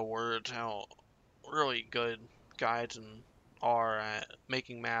put into words how really good guides and are at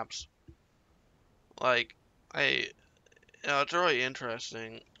making maps. Like you know, it's really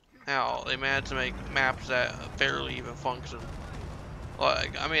interesting how they managed to make maps that barely even function.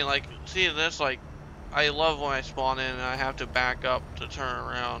 Like, I mean, like, seeing this, like, I love when I spawn in and I have to back up to turn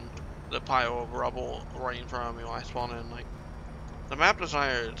around the pile of rubble right in front of me when I spawn in. Like, the map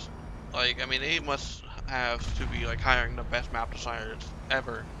designers, like, I mean, they must have to be, like, hiring the best map designers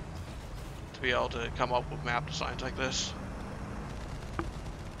ever to be able to come up with map designs like this.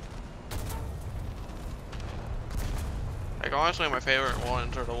 Like, honestly, my favorite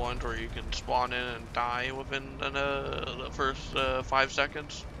ones are the ones where you can spawn in and die within the first 5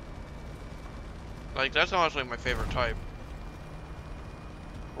 seconds. Like, that's honestly my favorite type.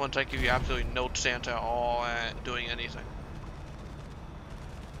 Ones that give you absolutely no chance at all at doing anything.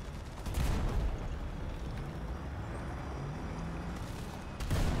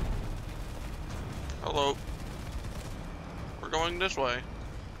 Hello. We're going this way.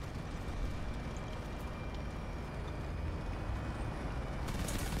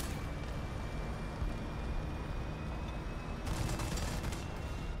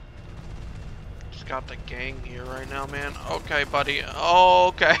 Got the gang here right now, man. Okay, buddy. Oh,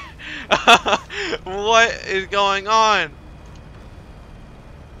 okay. What is going on?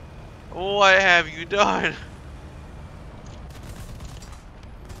 What have you done?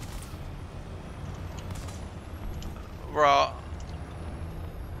 Bro,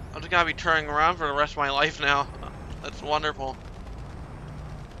 I'm just gonna be turning around for the rest of my life now. That's wonderful.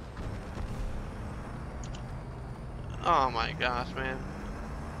 Oh my gosh, man.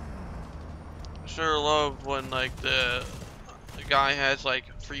 Sure love when, like, the guy has, like,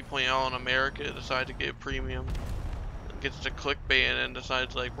 3.0 in America, decide to get premium, gets to clickbait and then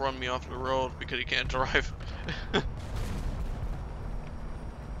decides to, like, run me off the road because he can't drive.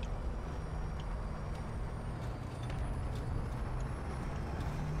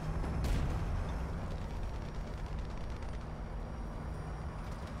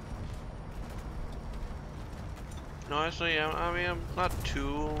 Honestly, I mean, I'm not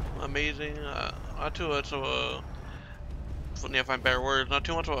too amazing, not too much of a, if I find better words, not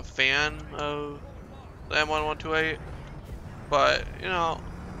too much of a fan of the M1128, but, you know,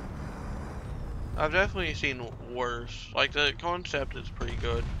 I've definitely seen worse. Like, the concept is pretty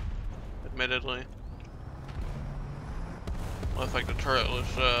good, admittedly. With, like, the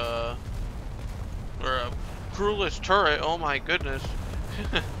turretless, or a crewless turret, oh my goodness.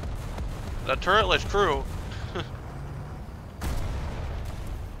 The turretless crew.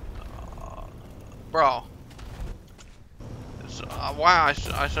 Bro. Wow,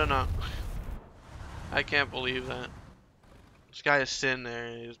 I should not. I can't believe that. This guy is sitting there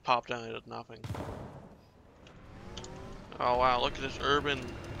and he just popped out and does nothing. Oh wow, look at this urban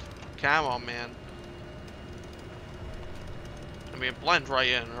camo, man. mean, it blends right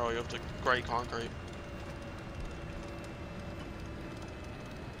in, really, with the gray concrete.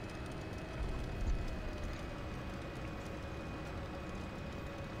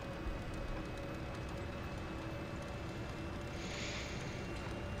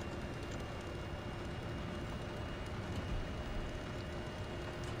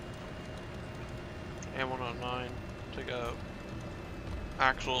 M109, take a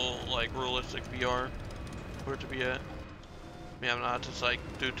actual, like, realistic VR for it to be at. Yeah, not just like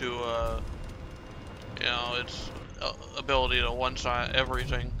due to you know, its ability to one-shot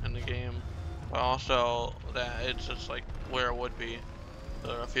everything in the game, but also that it's just like where it would be,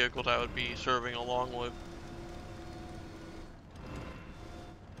 the vehicle that would be serving along with.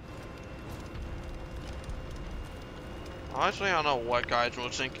 Honestly, I don't know what guys were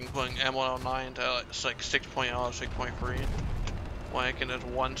thinking putting M109 to like 6.0 or 6.3 when it can just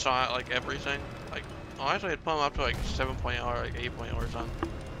one-shot like everything. Like honestly, I'd put them up to like 7.0 or like 8.0 or something.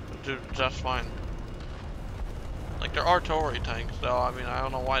 Do just fine. Like there are artillery tanks though, I mean I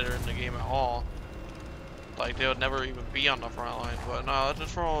don't know why they're in the game at all. Like they would never even be on the front line, but no, let's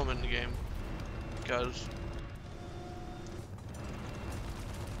just throw them in the game. Because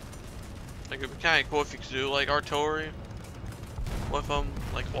like it'd be kinda cool if you could do like artillery with them,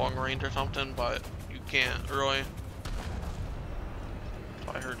 like long range or something, but you can't really.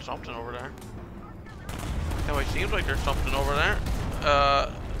 So I heard something over there. Anyway, seems like there's something over there.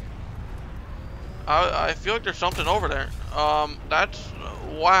 I feel like there's something over there. That's,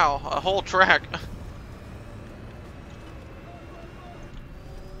 wow, a whole track.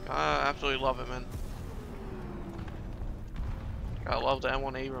 I absolutely love it, man. I love the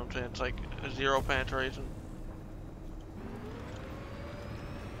M1 Abrams, and it's like 0 penetration.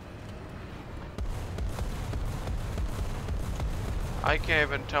 I can't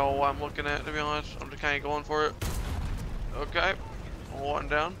even tell what I'm looking at, to be honest. I'm just kind of going for it. Okay, one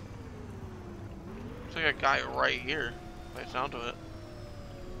down. Looks like a guy right here, by the sound of it.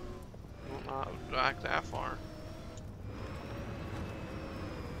 Well, not back that far.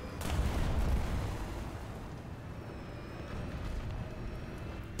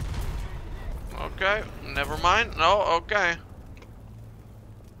 Okay, never mind. No, okay.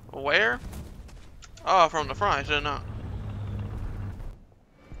 Where? Oh, from the front, I did not.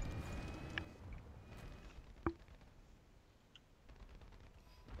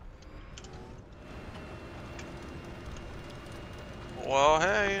 Well,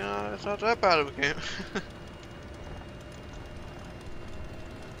 hey, it's not that bad of a game.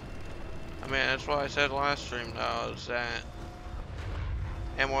 I mean, that's what I said last stream, though, is that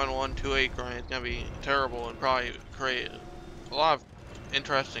M1128 grind is gonna be terrible and probably create a lot of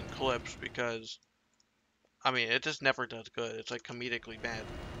interesting clips because, I mean, it just never does good. It's like comedically bad.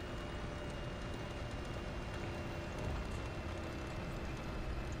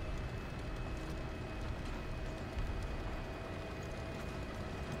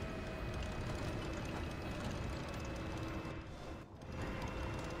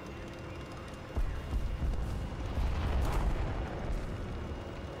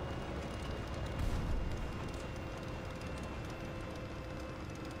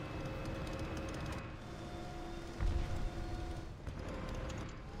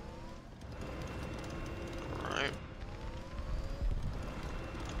 Alright.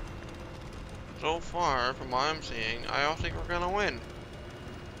 So far, from what I'm seeing, I don't think we're gonna win.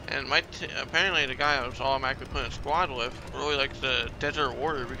 And apparently the guy I was automatically putting a squad with really likes the Desert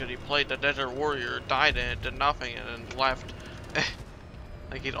Warrior because he played the Desert Warrior, died in it, did nothing, and then left.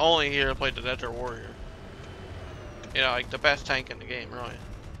 Like he's only here to play the Desert Warrior. You know, like the best tank in the game, really.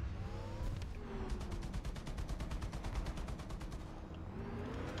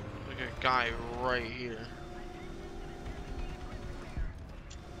 Like a guy right here.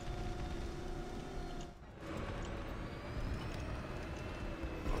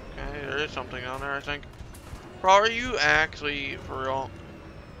 Okay, there is something on there, I think. Bro, are you actually for real?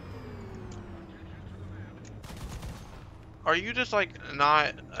 Are you just like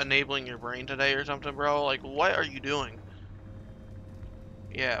not enabling your brain today or something, bro? Like, what are you doing?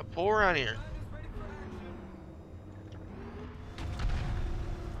 Yeah, pull around here.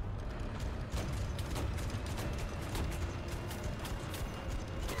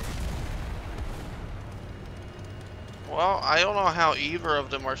 Well, I don't know how either of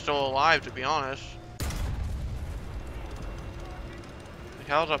them are still alive, to be honest. Like,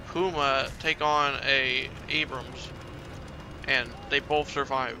 how does a Puma take on a Abrams? And they both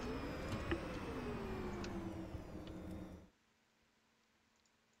survive.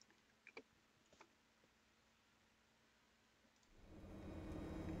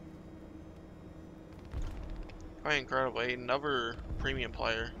 Quite incredible. Another premium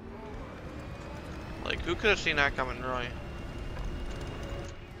player. Like, who could have seen that coming, really?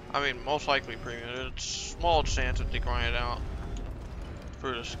 I mean, most likely premium. It's small chance that they grind it out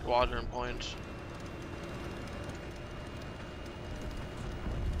for the squadron points.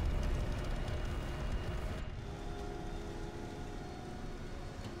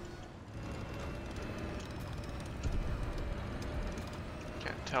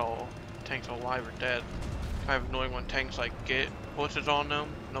 Can't tell tanks are alive or dead. Kind of annoying when tanks like get bushes on them,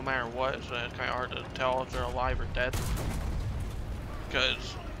 no matter what, so it's kind of hard to tell if they're alive or dead.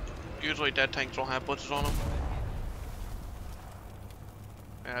 Because usually dead tanks don't have bushes on them.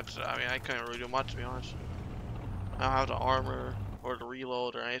 And that's, I mean, I couldn't really do much, to be honest. I don't have the armor or the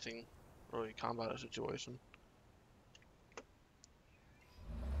reload or anything really combat a situation.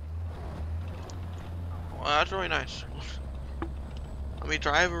 Well, that's really nice. Let me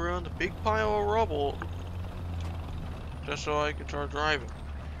drive around the big pile of rubble just so I can start driving.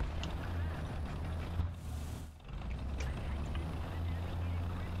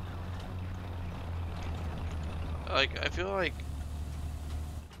 Like, I feel like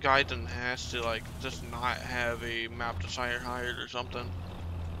Gaiden has to, like, just not have a map designer hired or something.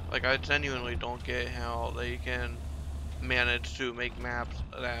 Like, I genuinely don't get how they can manage to make maps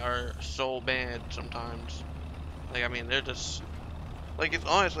that are so bad sometimes. Like, I mean, they're just, like, it's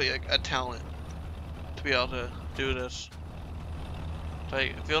honestly a talent to be able to do this.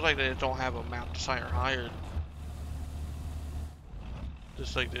 Like, it feels like they don't have a map designer hired.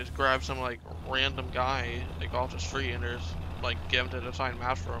 Just grab some, like, random guy, like, off the street and just, like, get him to design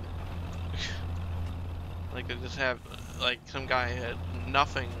maps for him. Like, they just have, like, some guy had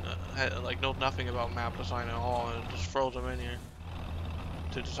nothing, like, knows nothing about map design at all, and just throws him in here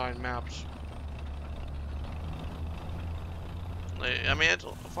to design maps. Like, I mean, it's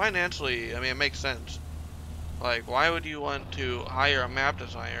financially, I mean, it makes sense. Like, why would you want to hire a map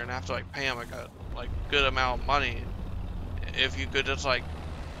designer and have to, like, pay him, like, a, like, good amount of money if you could just, like,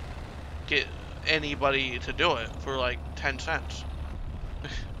 get anybody to do it for, like, 10 cents?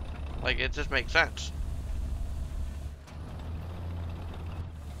 Like, it just makes sense.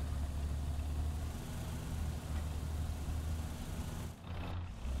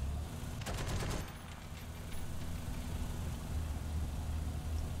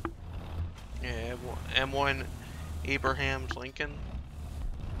 Yeah, M1 Abraham's Lincoln.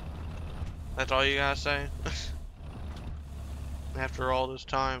 That's all you gotta say? After all this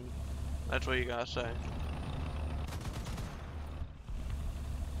time, that's what you gotta say.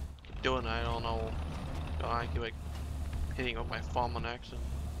 Keep doing that, I don't know. I keep, like, hitting with my thumb on accident.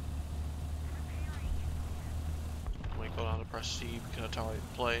 I'm gonna go down to press C because that's how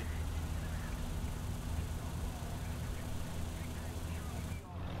I play.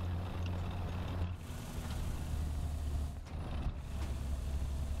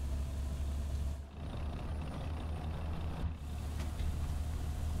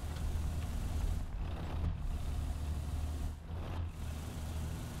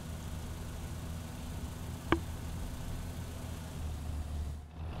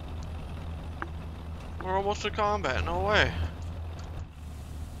 We're almost to combat, no way.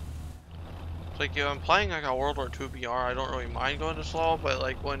 It's like, if I'm playing like a World War II BR, I don't really mind going to slow, but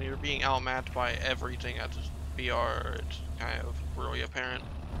like when you're being outmatched by everything at this BR, it's kind of really apparent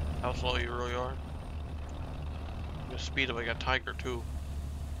how slow you really are. The speed of like a Tiger II.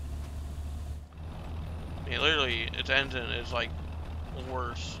 I mean, literally, its engine is like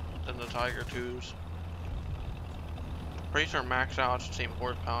worse than the Tiger II's. Pretty sure max out it's the same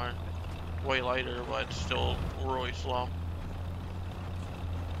horsepower. Way lighter, but it's still really slow.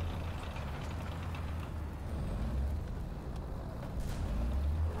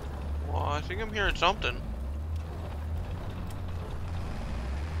 Well, I think I'm hearing something.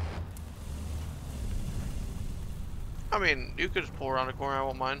 I mean, you could just pull around the corner, I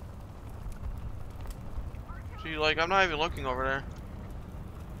won't mind. See, like, I'm not even looking over there.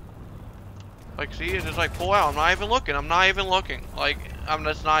 Like, see, it's just like, pull out, I'm not even looking, Like, I'm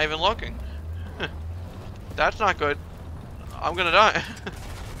just not even looking. That's not good. I'm gonna die.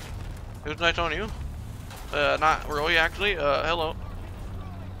 It was nice on you. Not really, actually. Hello.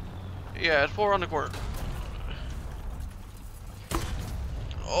 Yeah, it's 4 on the court.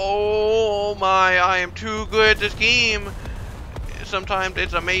 Oh my, I am too good at this game. Sometimes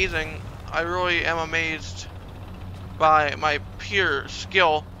it's amazing. I really am amazed by my pure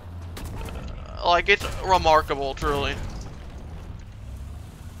skill. Like, it's remarkable, truly.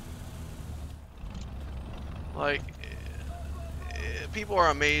 Like, people are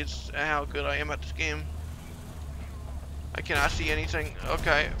amazed at how good I am at this game. I cannot see anything.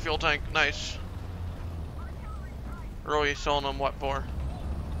 Okay, fuel tank, nice. Really selling them what for?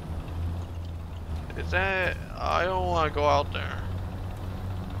 Is that... I don't want to go out there.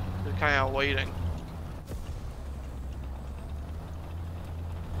 Just kind of waiting.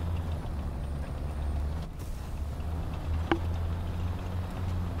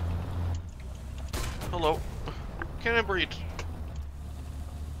 Hello. Cannon breach.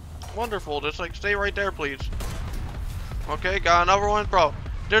 Wonderful. Just like stay right there, please. Okay, got another one, bro.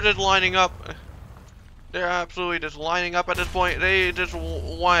 They're just lining up. They're absolutely just lining up at this point. They just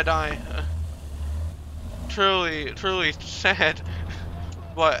want to die. Truly, truly sad.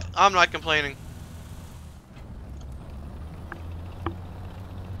 But I'm not complaining.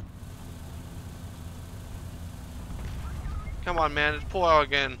 Come on, man. Just pull out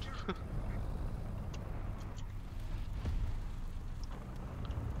again.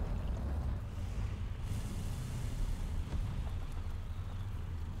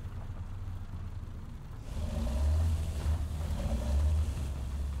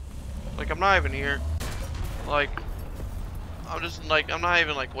 Like, I'm not even here. Like, I'm just, like, I'm not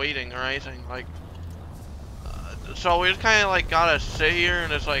even, like, waiting or anything. Like, so we just kind of, like, gotta sit here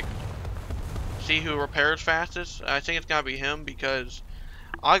and just, like, see who repairs fastest. I think it's gotta be him because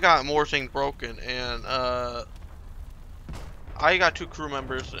I got more things broken and, I got 2 crew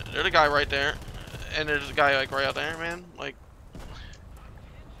members. There's a guy right there. And there's a guy, like, right out there, man. Like,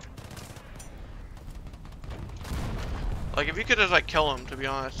 if you could just, like, kill him, to be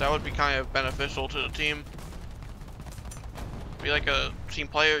honest, that would be kind of beneficial to the team. Be like a team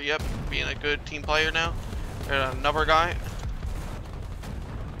player, yep, being a good team player now. There's another guy.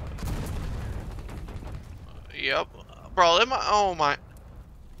 Yep. Bro, oh my.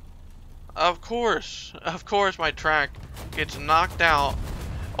 Of course my track gets knocked out.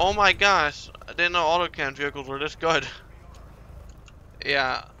 Oh my gosh, I didn't know autocan vehicles were this good.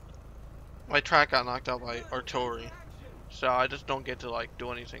 Yeah, my track got knocked out by artillery. So I just don't get to like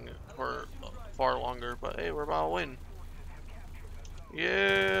do anything for far longer, but hey, we're about to win.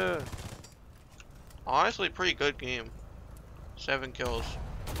 Yeah. Honestly, pretty good game. 7 kills.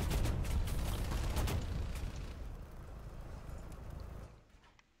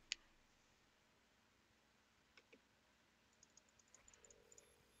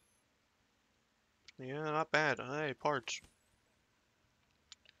 Yeah, not bad. Hey, parts.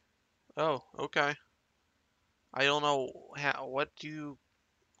 Oh, okay. I don't know how, what did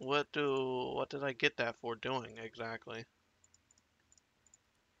I get that for doing exactly?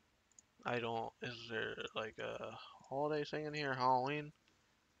 I don't, is there like a holiday thing in here, Halloween?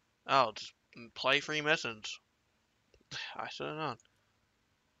 Oh, just play free missions. I should have known.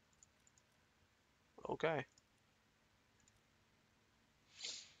 Okay.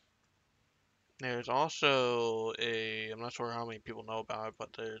 There's also I'm not sure how many people know about it,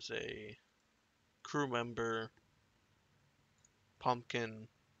 but there's a crew member pumpkin,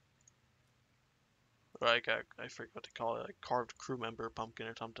 like I forget what they call it, like carved crew member pumpkin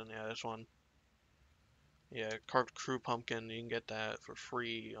or something. Yeah, this one. Yeah, carved crew pumpkin. You can get that for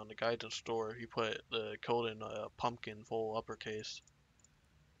free on the guidance store. If you put the code in pumpkin full uppercase,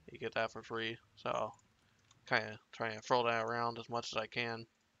 you get that for free. So, kind of trying to throw that around as much as I can.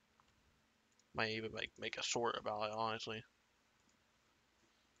 Might even make a sort about it, honestly.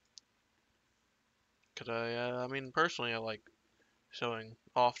 Cause I mean, personally, I like showing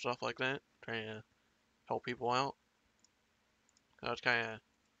off stuff like that, trying to help people out. That's kind of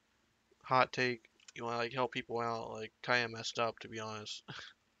hot take. You want to like help people out, like kind of messed up to be honest.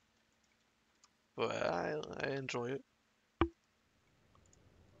 But I enjoy it.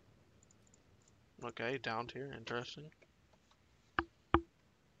 Okay, down tier, interesting.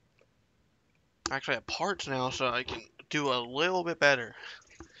 Actually, I have parts now, so I can do a little bit better.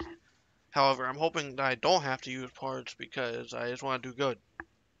 However, I'm hoping that I don't have to use parts because I just want to do good.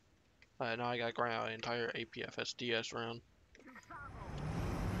 Now I gotta grind out an entire APFSDS round.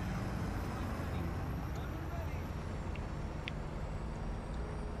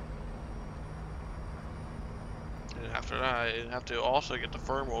 And after that, I have to also get the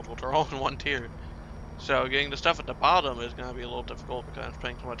firm rolls, which are all in 1 tier. So getting the stuff at the bottom is gonna be a little difficult because I'm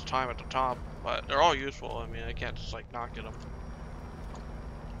spending so much time at the top. But they're all useful. I mean, I can't just like not get them.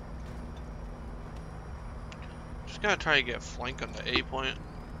 Just gotta try to get flank on the A point.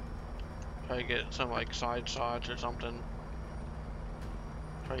 Try to get some like side shots or something.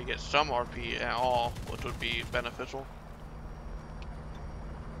 Try to get some RP at all, which would be beneficial.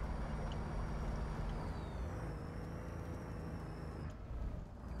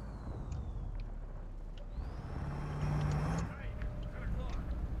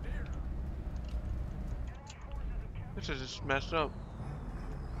 This is just messed up.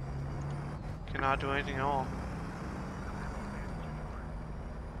 Cannot do anything at all.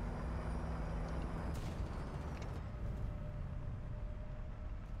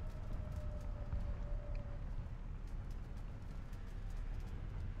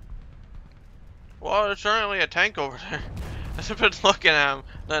 Well, there's certainly a tank over there. I've been looking at him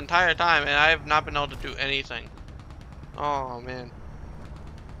the entire time, and I have not been able to do anything. Oh, man.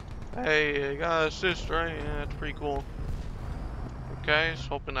 Hey, I got assist, right? Yeah, that's pretty cool. Okay, just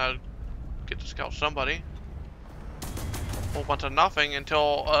hoping I'd get to scout somebody. Whole bunch of nothing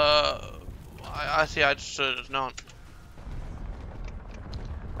until, I see I just should have known.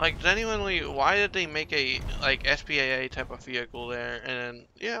 Like, genuinely, why did they make a, like, SPAA type of vehicle there, and then,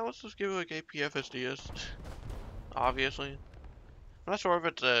 yeah, let's just give it, like, APFSDS, obviously. I'm not sure if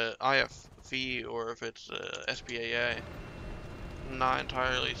it's a IFV or if it's a SPAA. I'm not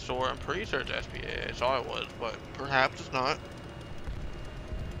entirely sure. I'm pretty sure it's SPAA, I saw it was, but perhaps it's not.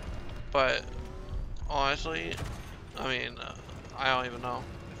 But, honestly, I mean, I don't even know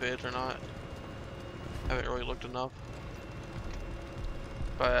if it is or not. I haven't really looked enough.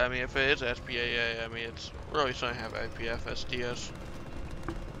 But, I mean, if it is SPAA, I mean, it's really shouldn't have IPFSDS.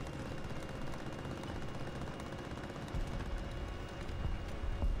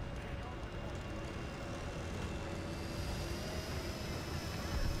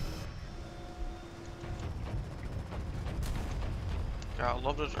 God, I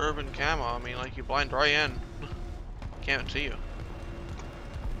love this urban camo. I mean, like, you blind right in. Can't see you.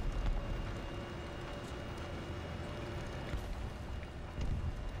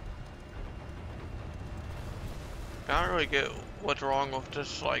 I don't really get what's wrong with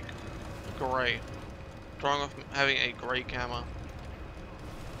just, like, gray. What's wrong with having a gray camo?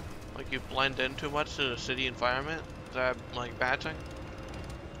 Like, you blend in too much to the city environment? Is that, like, bad thing?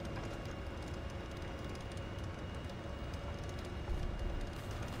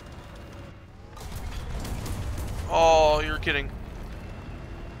 Oh, you're kidding.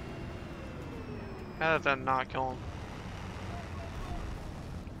 How did that not kill him?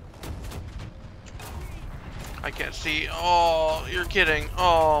 I can't see. Oh, you're kidding.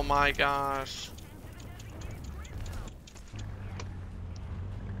 Oh my gosh.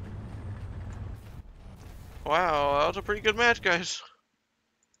 Wow, that was a pretty good match, guys.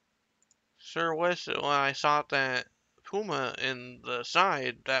 Sure wish that when I saw that Puma in the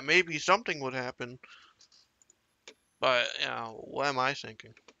side, that maybe something would happen. But, you know, what am I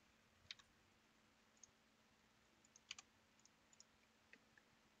thinking?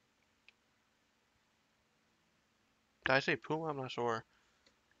 Did I say Puma? I'm not sure.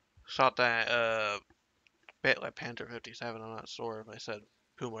 Saw that, Black Panther 57. I'm not sure if I said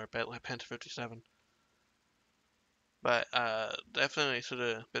Puma or Black Panther 57. But definitely should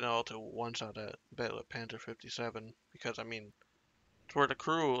have been able to one-shot that Black Panther 57 because I mean, it's where the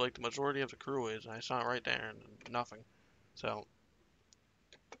crew, like the majority of the crew is, and I saw it right there and nothing. So,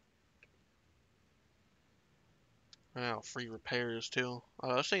 you know, free repairs too.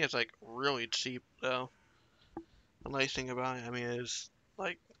 This thing is like really cheap though. The nice thing about it, I mean, is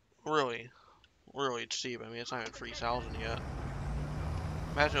like really, really cheap. I mean, it's not even 3,000 yet.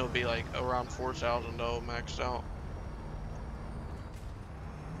 Imagine it would be like around 4,000 though, maxed out.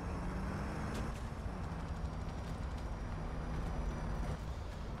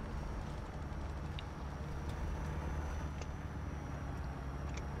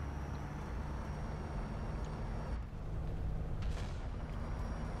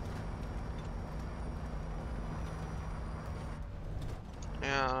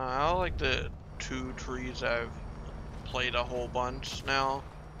 Yeah, I like the two trees I've played a whole bunch now,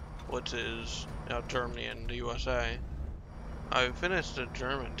 which is, you know, Germany and the USA. I finished the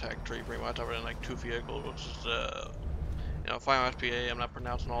German tech tree pretty much. I've in like two vehicles, which is you know, Final SPA. I'm not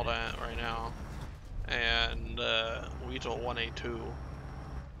pronouncing all that right now, and Weasel 1A2.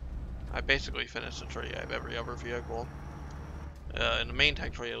 I basically finished the tree. I have every other vehicle. In the main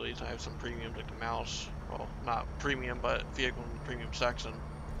tech tree, at least, I have some premiums like the mouse. Well, not premium, but vehicle in the premium section.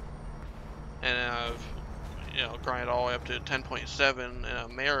 And then I've, you know, grinded all the way up to 10.7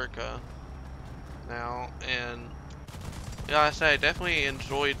 in America now, and yeah, I say I definitely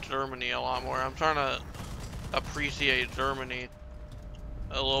enjoyed Germany a lot more. I'm trying to appreciate Germany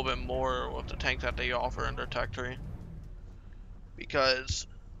a little bit more with the tanks that they offer in their tech tree, because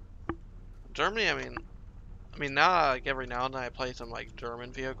Germany, I mean now like every now and then I play some like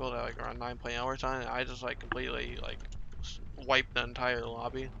German vehicle that like around 9.0 or something, and I just like completely like wipe the entire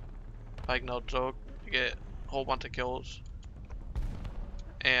lobby, like no joke, get a whole bunch of kills,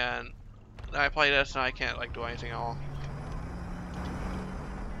 and I play this and I can't like do anything at all.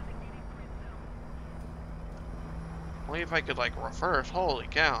 Only if I could like reverse, holy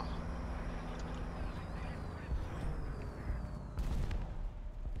cow.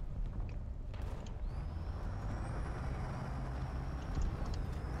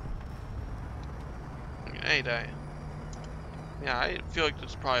 Any day. Yeah, I feel like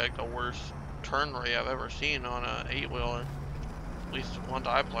this is probably like the worst turn rate I've ever seen on a 8-wheeler. At least the ones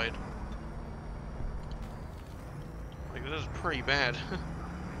I played. Like, this is pretty bad.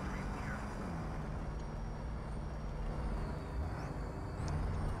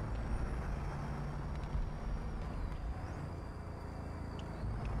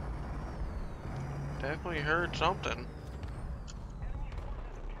 Definitely heard something.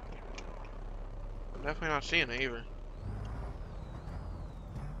 I'm definitely not seeing it either.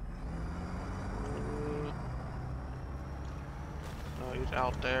 Oh, he's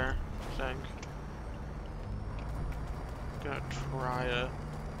out there, I think. Gonna try to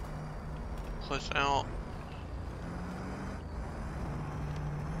push out.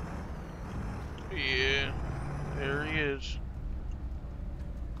 Yeah, there he is.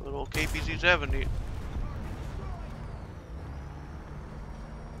 Good old KPZ-70.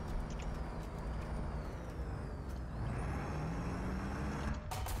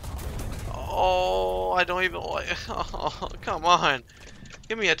 Oh, I don't even like. Oh, come on.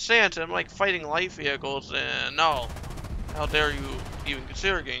 Give me a chance. I'm like fighting light vehicles, and no. How dare you even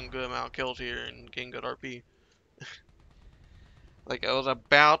consider getting a good amount of kills here and getting good RP? Like, I was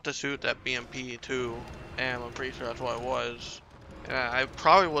about to shoot that BMP too, and I'm pretty sure that's what it was. And I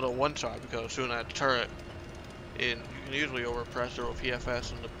probably would have one-shot because I was shooting at the turret. And you can usually overpress or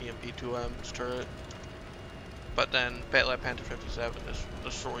PFS in the BMP-2M's turret. But then Batlet Panther 57 just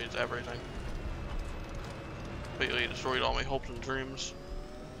destroys everything. Completely destroyed all my hopes and dreams.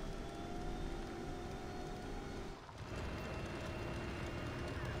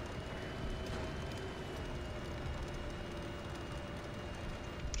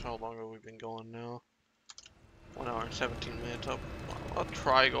 How long have we been going now? 1 hour and 17 minutes up. I'll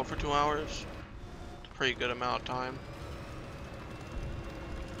try to go for 2 hours. It's a pretty good amount of time.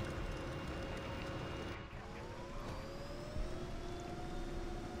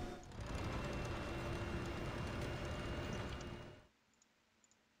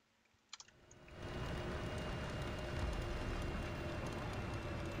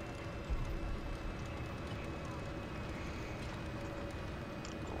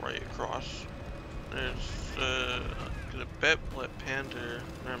 Right across. There's the Batlet Panther.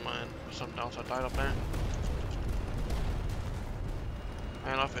 Never mind. There's something else that died up there. I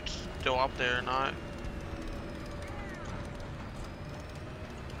don't know if it's still up there or not.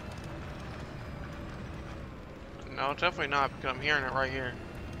 No, it's definitely not because I'm hearing it right here.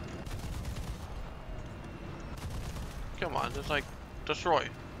 Come on, just like destroy.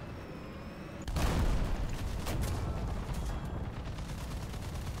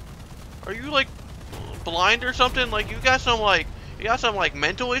 Are you like blind or something? Like you got some like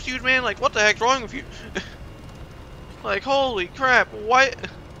mental issues, man? Like what the heck's wrong with you? Like holy crap, what?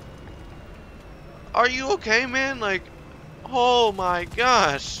 Are you okay, man? Like oh my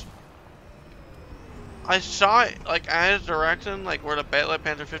gosh. I saw it like at his direction, like where the Batlet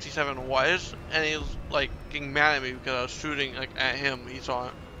Panther 57 was, and he was like getting mad at me because I was shooting like at him. He saw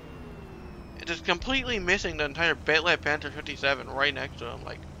it. It just completely missing the entire Batlet Panther 57 right next to him.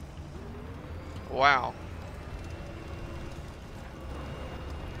 Like wow.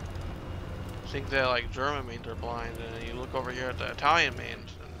 Think that like German mains are blind, and then you look over here at the Italian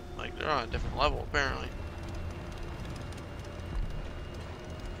mains, and like they're on a different level apparently.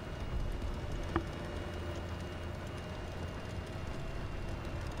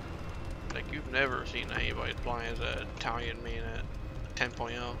 Like you've never seen anybody as blind as an Italian main at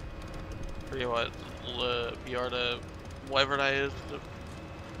 10.0. Forget what Biarda, whatever that is,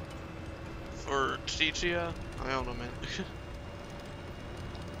 for Ciccia. I don't know, man.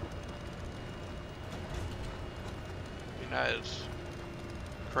 That is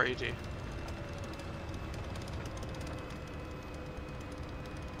crazy.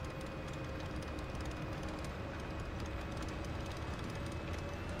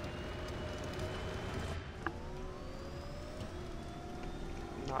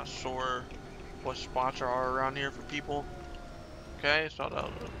 Not sure what spots are around here for people. Okay, so that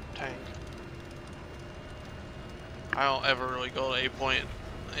was a tank. I don't ever really go to a point.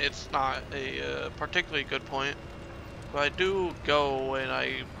 It's not a particularly good point. But I do go when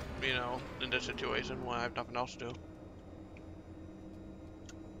I, you know, in this situation when I have nothing else to do.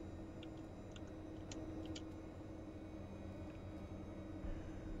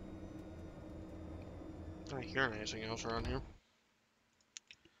 I'm not hearing anything else around here.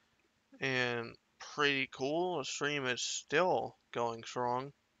 And pretty cool, the stream is still going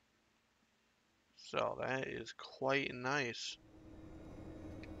strong. So that is quite nice.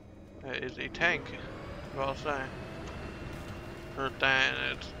 That is a tank, I'll say. Heard that,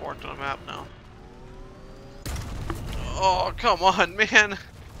 and it's marked on the map now. Oh, come on, man!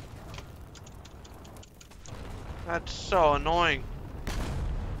 That's so annoying.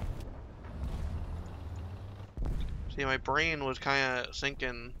 See, my brain was kind of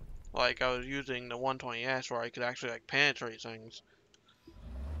thinking like I was using the 120S where I could actually like penetrate things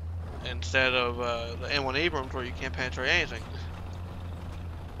instead of the M1 Abrams where you can't penetrate anything.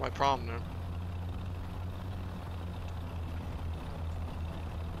 My problem there.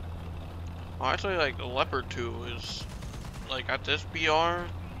 Well, actually, like the Leopard 2 is like at this BR,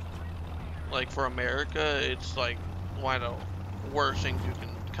 like for America, it's like one of the worst things you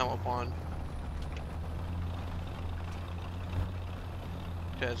can come upon.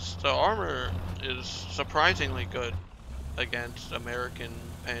 Because the armor is surprisingly good against American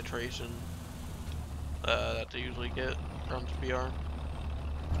penetration that they usually get from the BR.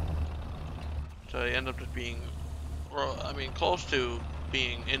 So they end up just being, well, I mean, close to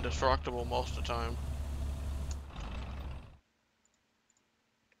being indestructible most of the time.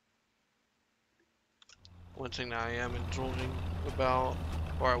 One thing that I am enjoying about,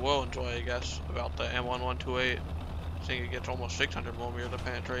 or I will enjoy, I guess, about the M1128, I think it gets almost 600 millimeters of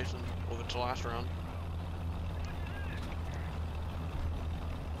penetration with its last round.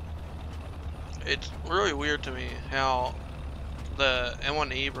 It's really weird to me how the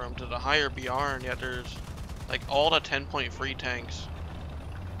M1 Abrams is a higher BR, and yet there's like all the 10-point free tanks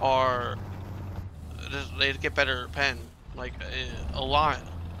are they get better pen, like a lot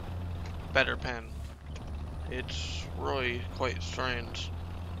better pen. It's really quite strange.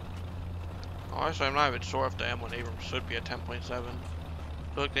 Honestly, I'm not even sure if the M1 Abrams should be a 10.7. I feel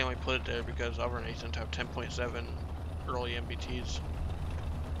like they only put it there because other nations have 10.7 early MBTs.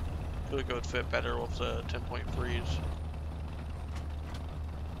 I feel like it would fit better with the 10.3s.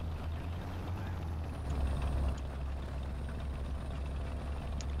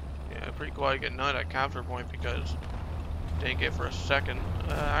 Yeah, pretty cool I get none at capture point because didn't get for a second.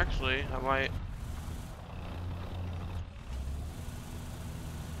 Actually, I might.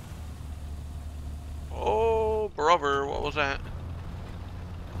 Oh, brother, what was that?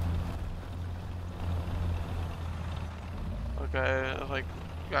 Okay, I was like,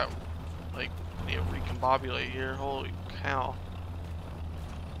 got, like, need to recombobulate here. Holy cow.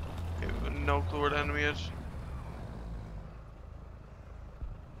 No clue where the enemy is.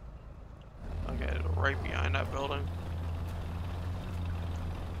 Okay, right behind that building.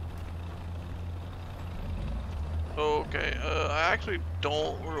 Okay, I actually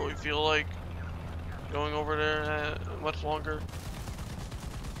don't really feel like going over there much longer.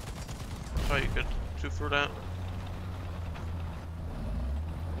 So you could shoot through that.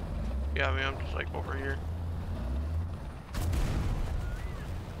 Yeah, I mean, I'm just like over here.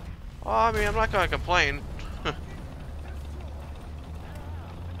 Well, I mean, I'm not gonna complain.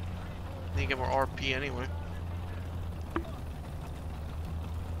 Need to get more RP anyway.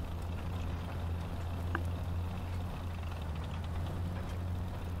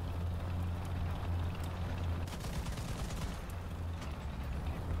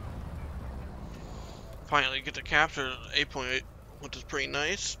 Finally get to capture 8.8, which is pretty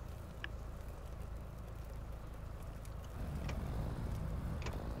nice.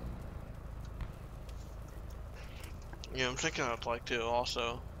 Yeah, I'm thinking I'd like to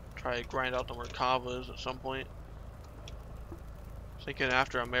also try to grind out the Merkavas at some point. Thinking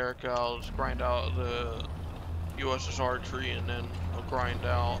after America, I'll just grind out the USSR tree and then I'll grind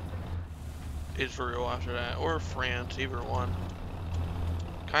out Israel after that, or France, either one.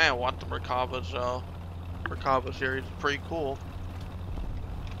 Kinda want the Merkavas though. Merkava series is pretty cool.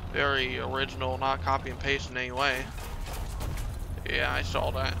 Very original, not copy and paste in any way. Yeah, I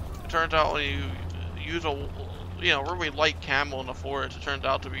saw that. It turns out when you use a, really light camo in the forest, it turns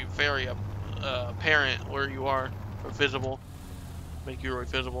out to be very apparent where you are, or visible. Make you really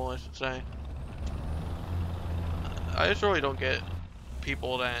visible, I should say. I just really don't get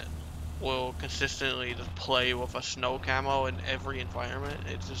people that will consistently just play with a snow camo in every environment.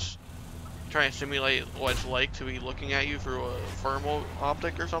 It's just trying to simulate what it's like to be looking at you through a thermal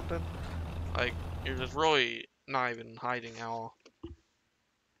optic or something. Like, you're just really not even hiding at all.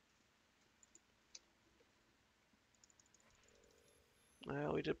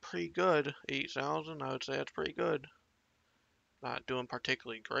 Well, we did pretty good. 8,000, I would say that's pretty good. Not doing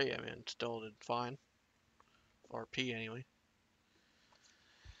particularly great, I mean, still did fine. RP anyway.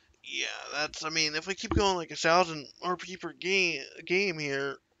 Yeah, that's, I mean, if we keep going like 1,000 RP per game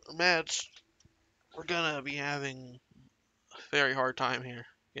here, or match, we're gonna be having a very hard time here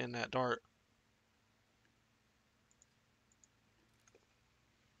getting that dart.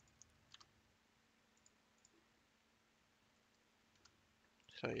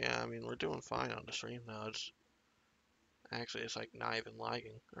 So yeah, I mean, we're doing fine on the stream now. It's like not even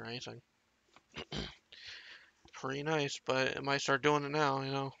lagging or anything. pretty nice, but it might start doing it now,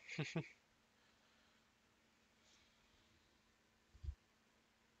 you know.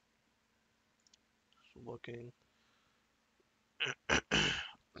 Looking.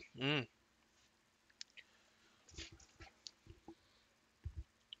 Mm.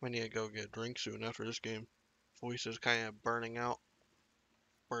 I need to go get a drink soon after this game. Voice is kind of burning out.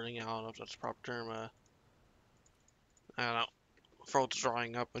 Burning out, I don't know if that's the proper term. I don't know. Throat's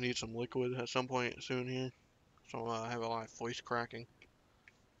drying up. I need some liquid at some point soon here. So I have a lot of voice cracking.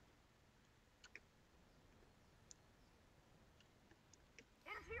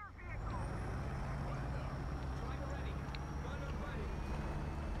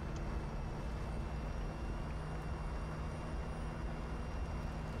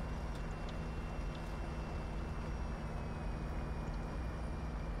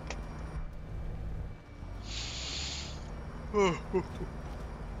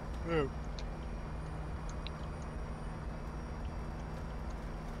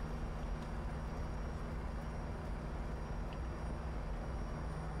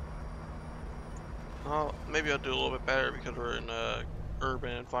 Well, maybe I'll do a little bit better because we're in a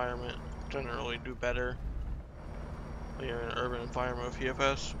urban environment. Generally do better when you're in an urban environment with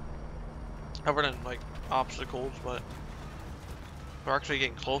PFS. Other than like obstacles, but if we're actually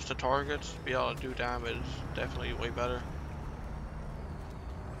getting close to targets, be able to do damage, definitely way better.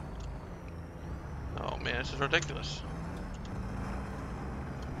 Oh man, this is ridiculous.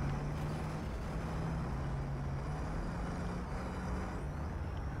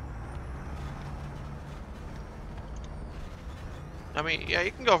 I mean, yeah,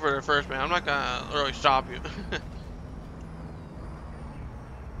 you can go for it first, man. I'm not gonna really stop you.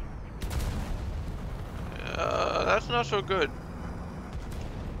 That's not so good.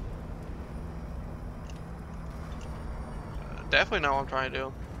 Definitely not what I'm trying to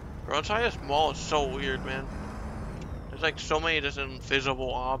do. Road trying this mall is so weird, man. There's like so many just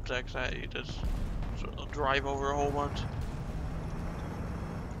invisible objects that you just sort of drive over a whole bunch.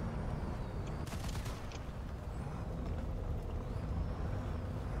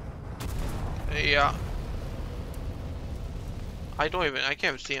 Yeah. I can't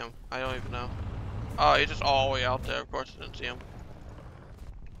even see him. I don't even know. Oh, he's just all the way out there. Of course I didn't see him.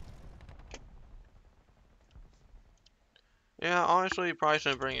 Yeah, honestly, you probably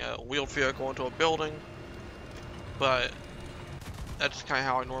shouldn't bring a wheeled vehicle into a building. But that's kind of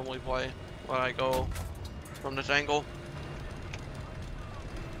how I normally play when I go from this angle.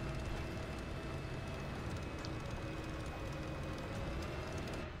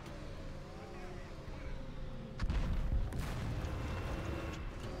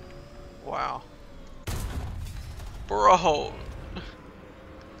 Wow. Bro.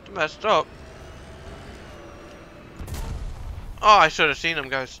 It's messed up. Oh, I should have seen him,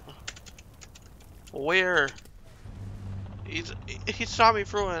 guys. Where? He saw me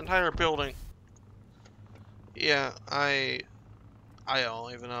through an entire building. Yeah, I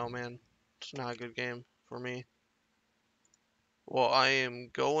don't even know, man. It's not a good game for me. Well, I am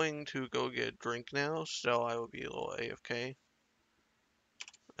going to go get a drink now, so I will be a little AFK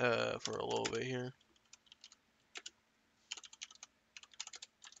for a little bit here.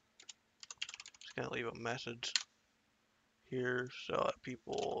 Just gonna leave a message here so that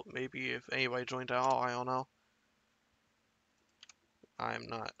people, maybe if anybody joins out, I don't know. I'm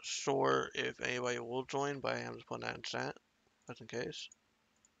not sure if anybody will join, but I am just putting that in chat, just in case.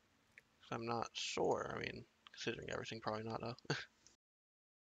 'Cause I'm not sure. I mean, considering everything, probably not though.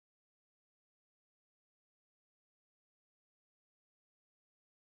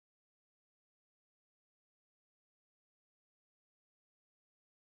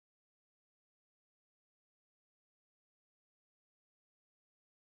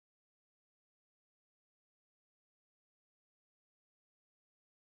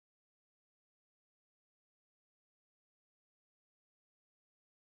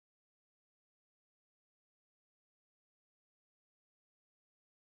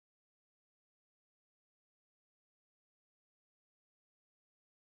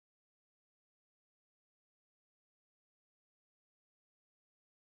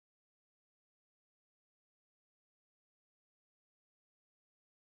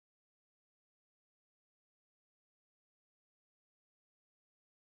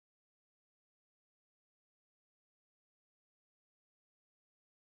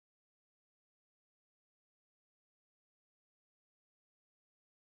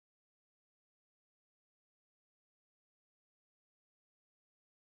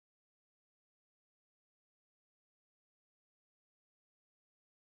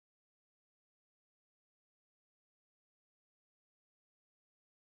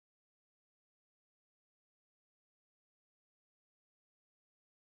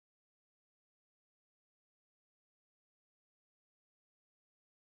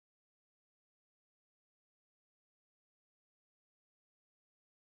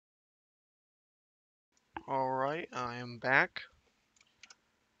 Alright, I am back.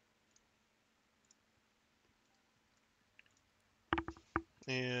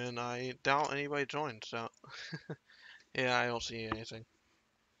 And I doubt anybody joined, so yeah, I don't see anything.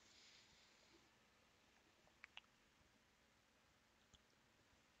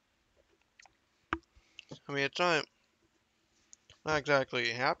 I mean, it's not exactly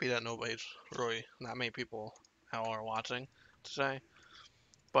happy that nobody's really, not many people are watching, to say.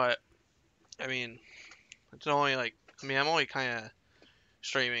 But, I mean, it's only like, I'm only kind of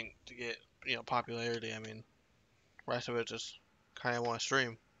streaming to get, popularity. I mean, the rest of it just kind of want to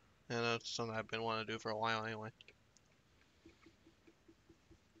stream. And that's something I've been wanting to do for a while anyway.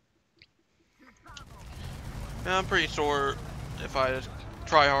 And I'm pretty sure if I just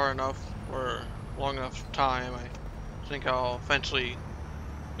try hard enough for long enough time, I think I'll eventually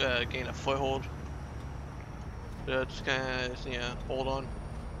gain a foothold. Just kind of, hold on.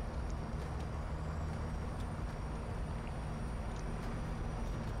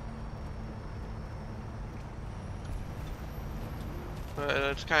 But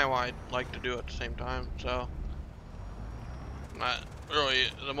that's kind of what I like to do at the same time, so not really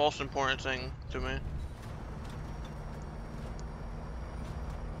the most important thing to me.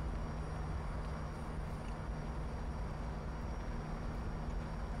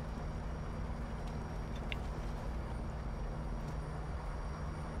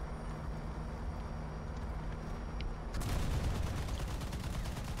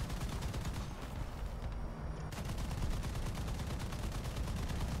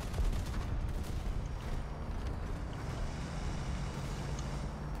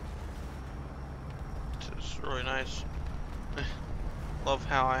 It's really nice. Love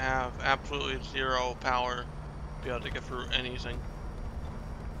how I have absolutely zero power to be able to get through anything.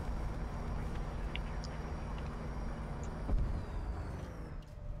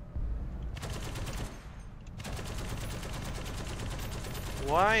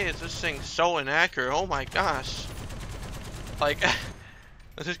 Why is this thing so inaccurate? Oh my gosh. Like,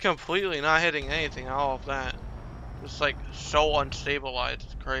 this is completely not hitting anything, all of that. It's like so unstabilized,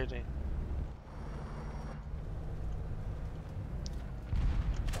 it's crazy.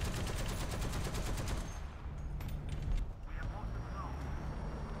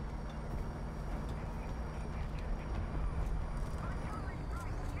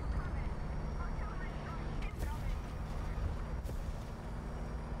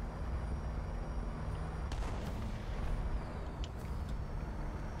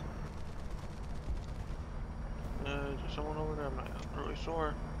 Is there someone over there? I'm not really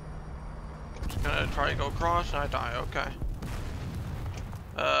sure. Just gonna try to go across and I die, okay.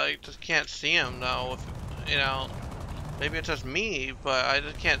 You just can't see him though, if, maybe it's just me, but I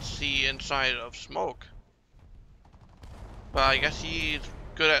just can't see inside of smoke. But I guess he's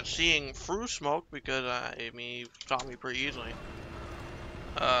good at seeing through smoke because, he saw me pretty easily.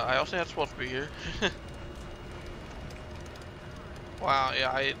 I also think that's supposed to be here. Wow,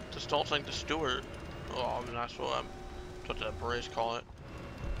 yeah, I just don't think the steward, well, that's what the British call it.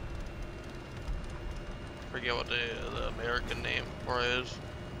 Forget what the American name for it is.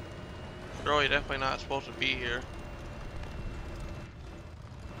 Really, definitely not supposed to be here.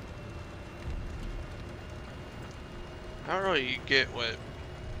 I don't really get what,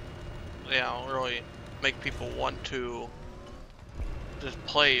 really make people want to just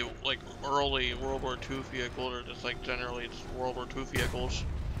play like early World War II vehicles, or just like generally just World War II vehicles.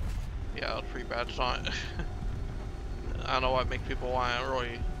 Yeah, that's pretty bad song. I don't know what makes people want to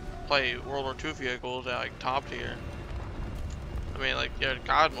really play World War II vehicles at like top tier. I mean, like, yeah,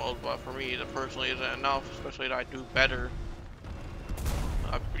 God mode, but for me, that personally isn't enough, especially that I do better.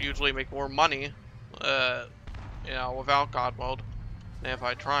 I usually make more money, without God mode than if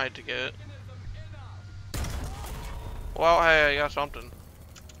I tried to get it. Well, hey, I got something.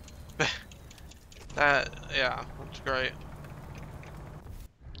 Yeah, that's great.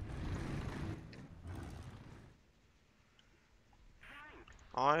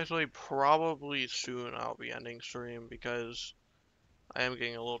 Honestly, probably soon I'll be ending stream because I am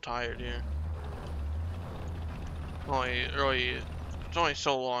getting a little tired here. It's only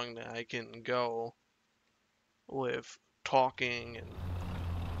so long that I can go with talking and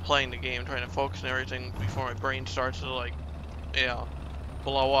playing the game, trying to focus and everything before my brain starts to like,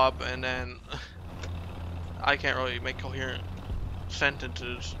 blow up, and then I can't really make coherent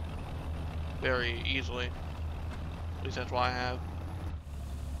sentences very easily. At least that's why I have.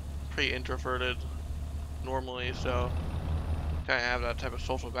 Pretty introverted normally, so kind of have that type of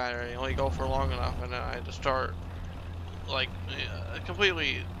social battery. I only go for long enough, and then I just start like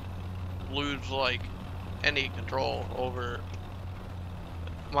completely lose like any control over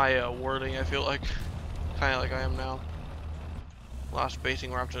my wording. I feel like kind of like I am now. A lot of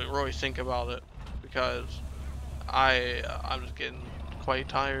spacing where I have to really think about it because I'm just getting quite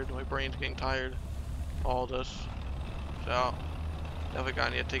tired. My brain's getting tired. All this. So definitely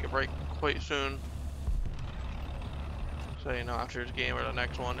gonna need to take a break quite soon. So you know, after this game or the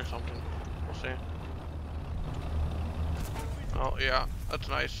next one or something. We'll see. Oh yeah, that's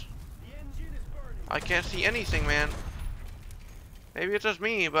nice. I can't see anything, man. Maybe it's just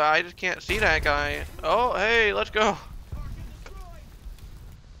me, but I just can't see that guy. Oh, hey, let's go.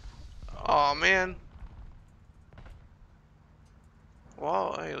 Oh man.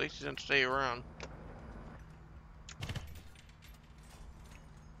 Well, hey, at least he didn't stay around.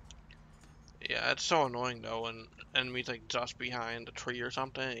 Yeah, it's so annoying though when enemies like just behind a tree or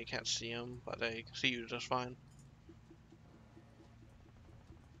something and you can't see them, but they see you just fine.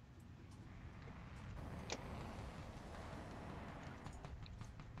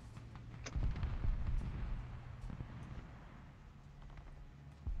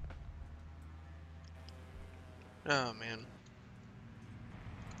 Oh man.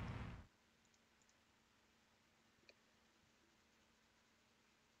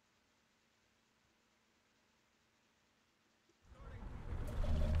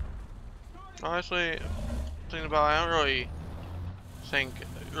 Honestly, thinking about it, I don't really think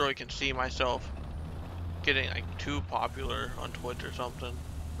really can see myself getting like too popular on Twitch or something,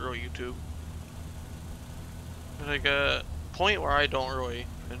 or YouTube. There's like a point where I don't really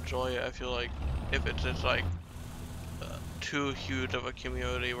enjoy it. I feel like if it's just like too huge of a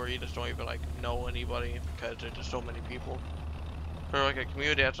community where you just don't even like know anybody because there's just so many people. Or like a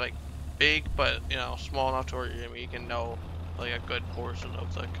community that's like big but you know small enough to where you can know like a good portion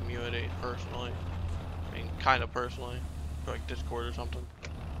of the community personally. I mean, kind of personally, or like Discord or something.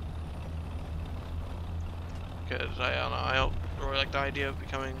 Because I don't know, I don't really like the idea of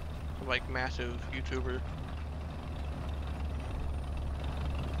becoming like massive YouTuber.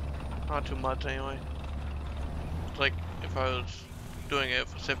 Not too much anyway. It's like if I was doing it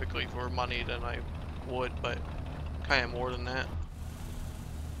specifically for money, then I would, but kind of more than that.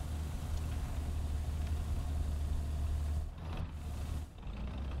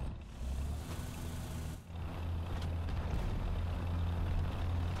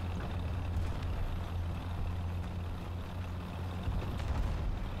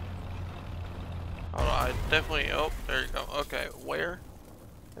 Hold on, I definitely. Oh, there you go. Okay, where?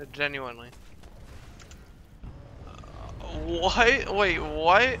 Genuinely. What? Wait,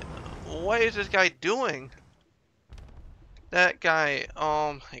 what? What is this guy doing? That guy.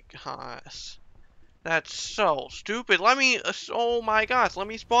 Oh my gosh. That's so stupid. Let me. Oh my gosh. Let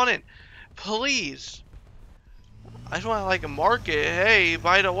me spawn in. Please. I just want to like mark it. Hey,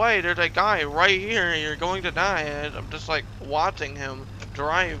 by the way, there's a guy right here. You're going to die. And I'm just like watching him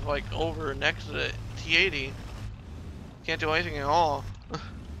drive like over next to the T80. Can't do anything at all.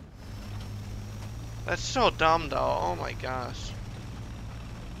 That's so dumb though. Oh my gosh.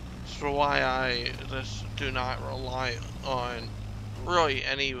 That's why I just do not rely on really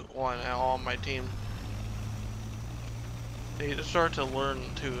anyone at all on my team. They just start to learn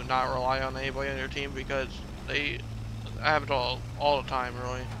to not rely on anybody on your team because they have it all the time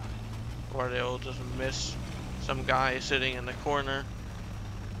really. Or they'll just miss some guy sitting in the corner.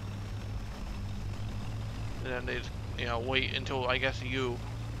 And then they just, you know, wait until I guess you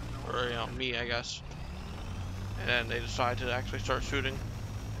or you know me I guess. And then they decide to actually start shooting.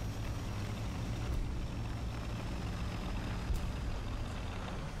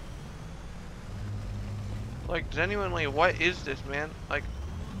 Like, genuinely, what is this, man? Like,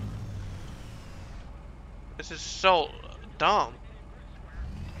 this is so dumb.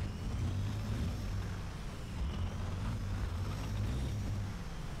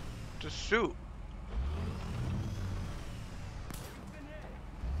 Just shoot.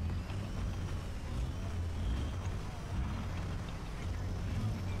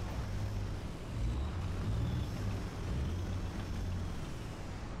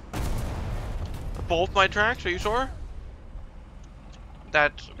 Both my tracks, are you sure?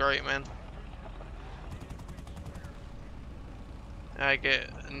 That's great, man. I get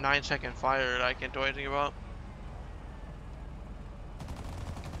a 9-second fire that I can't do anything about.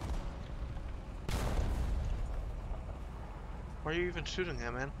 Why are you even shooting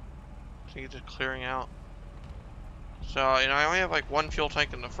him, man? I think he's just clearing out. So, you know, I only have like one fuel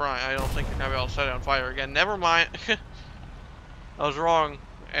tank in the front. I don't think you're gonna be able to set it on fire again. Never mind. I was wrong.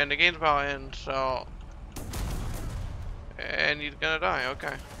 And the game's about to end, so... And he's gonna die,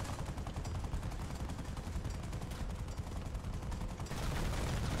 okay.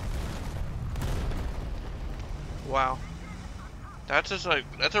 Wow. That's just like,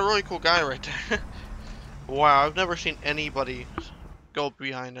 that's a really cool guy right there. Wow, I've never seen anybody go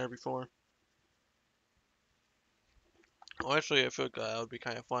behind there before. Well, actually, I feel like that would be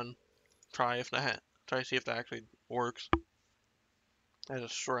kind of fun. Try to see if that actually works as a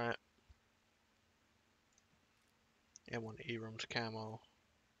strat. And one Abrams camo.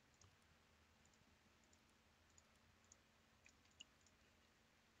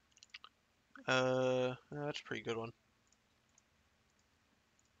 That's a pretty good one.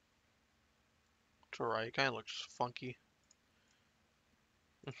 It's alright, kind of looks funky.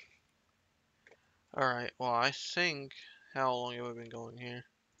 Alright, well, I think, how long have I been going here?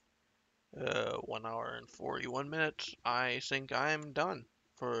 1 hour and 41 minutes. I think I'm done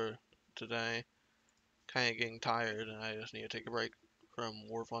for today. Kind of getting tired, and I just need to take a break from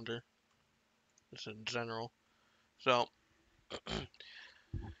War Thunder, just in general. So,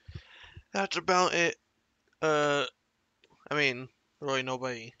 that's about it. Uh, I mean, really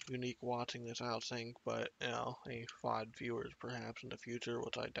nobody unique watching this, I don't think, but, you know, any VOD viewers perhaps in the future,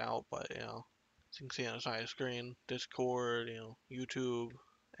 which I doubt, but, you know, as you can see on the side of the screen, Discord, you know, YouTube,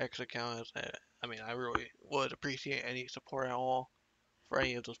 X accounts. I mean, I really would appreciate any support at all for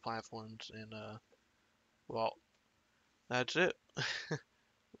any of those platforms, and, well, that's it.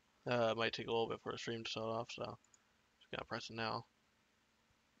 It might take a little bit for the stream to start off, so just gotta press it now.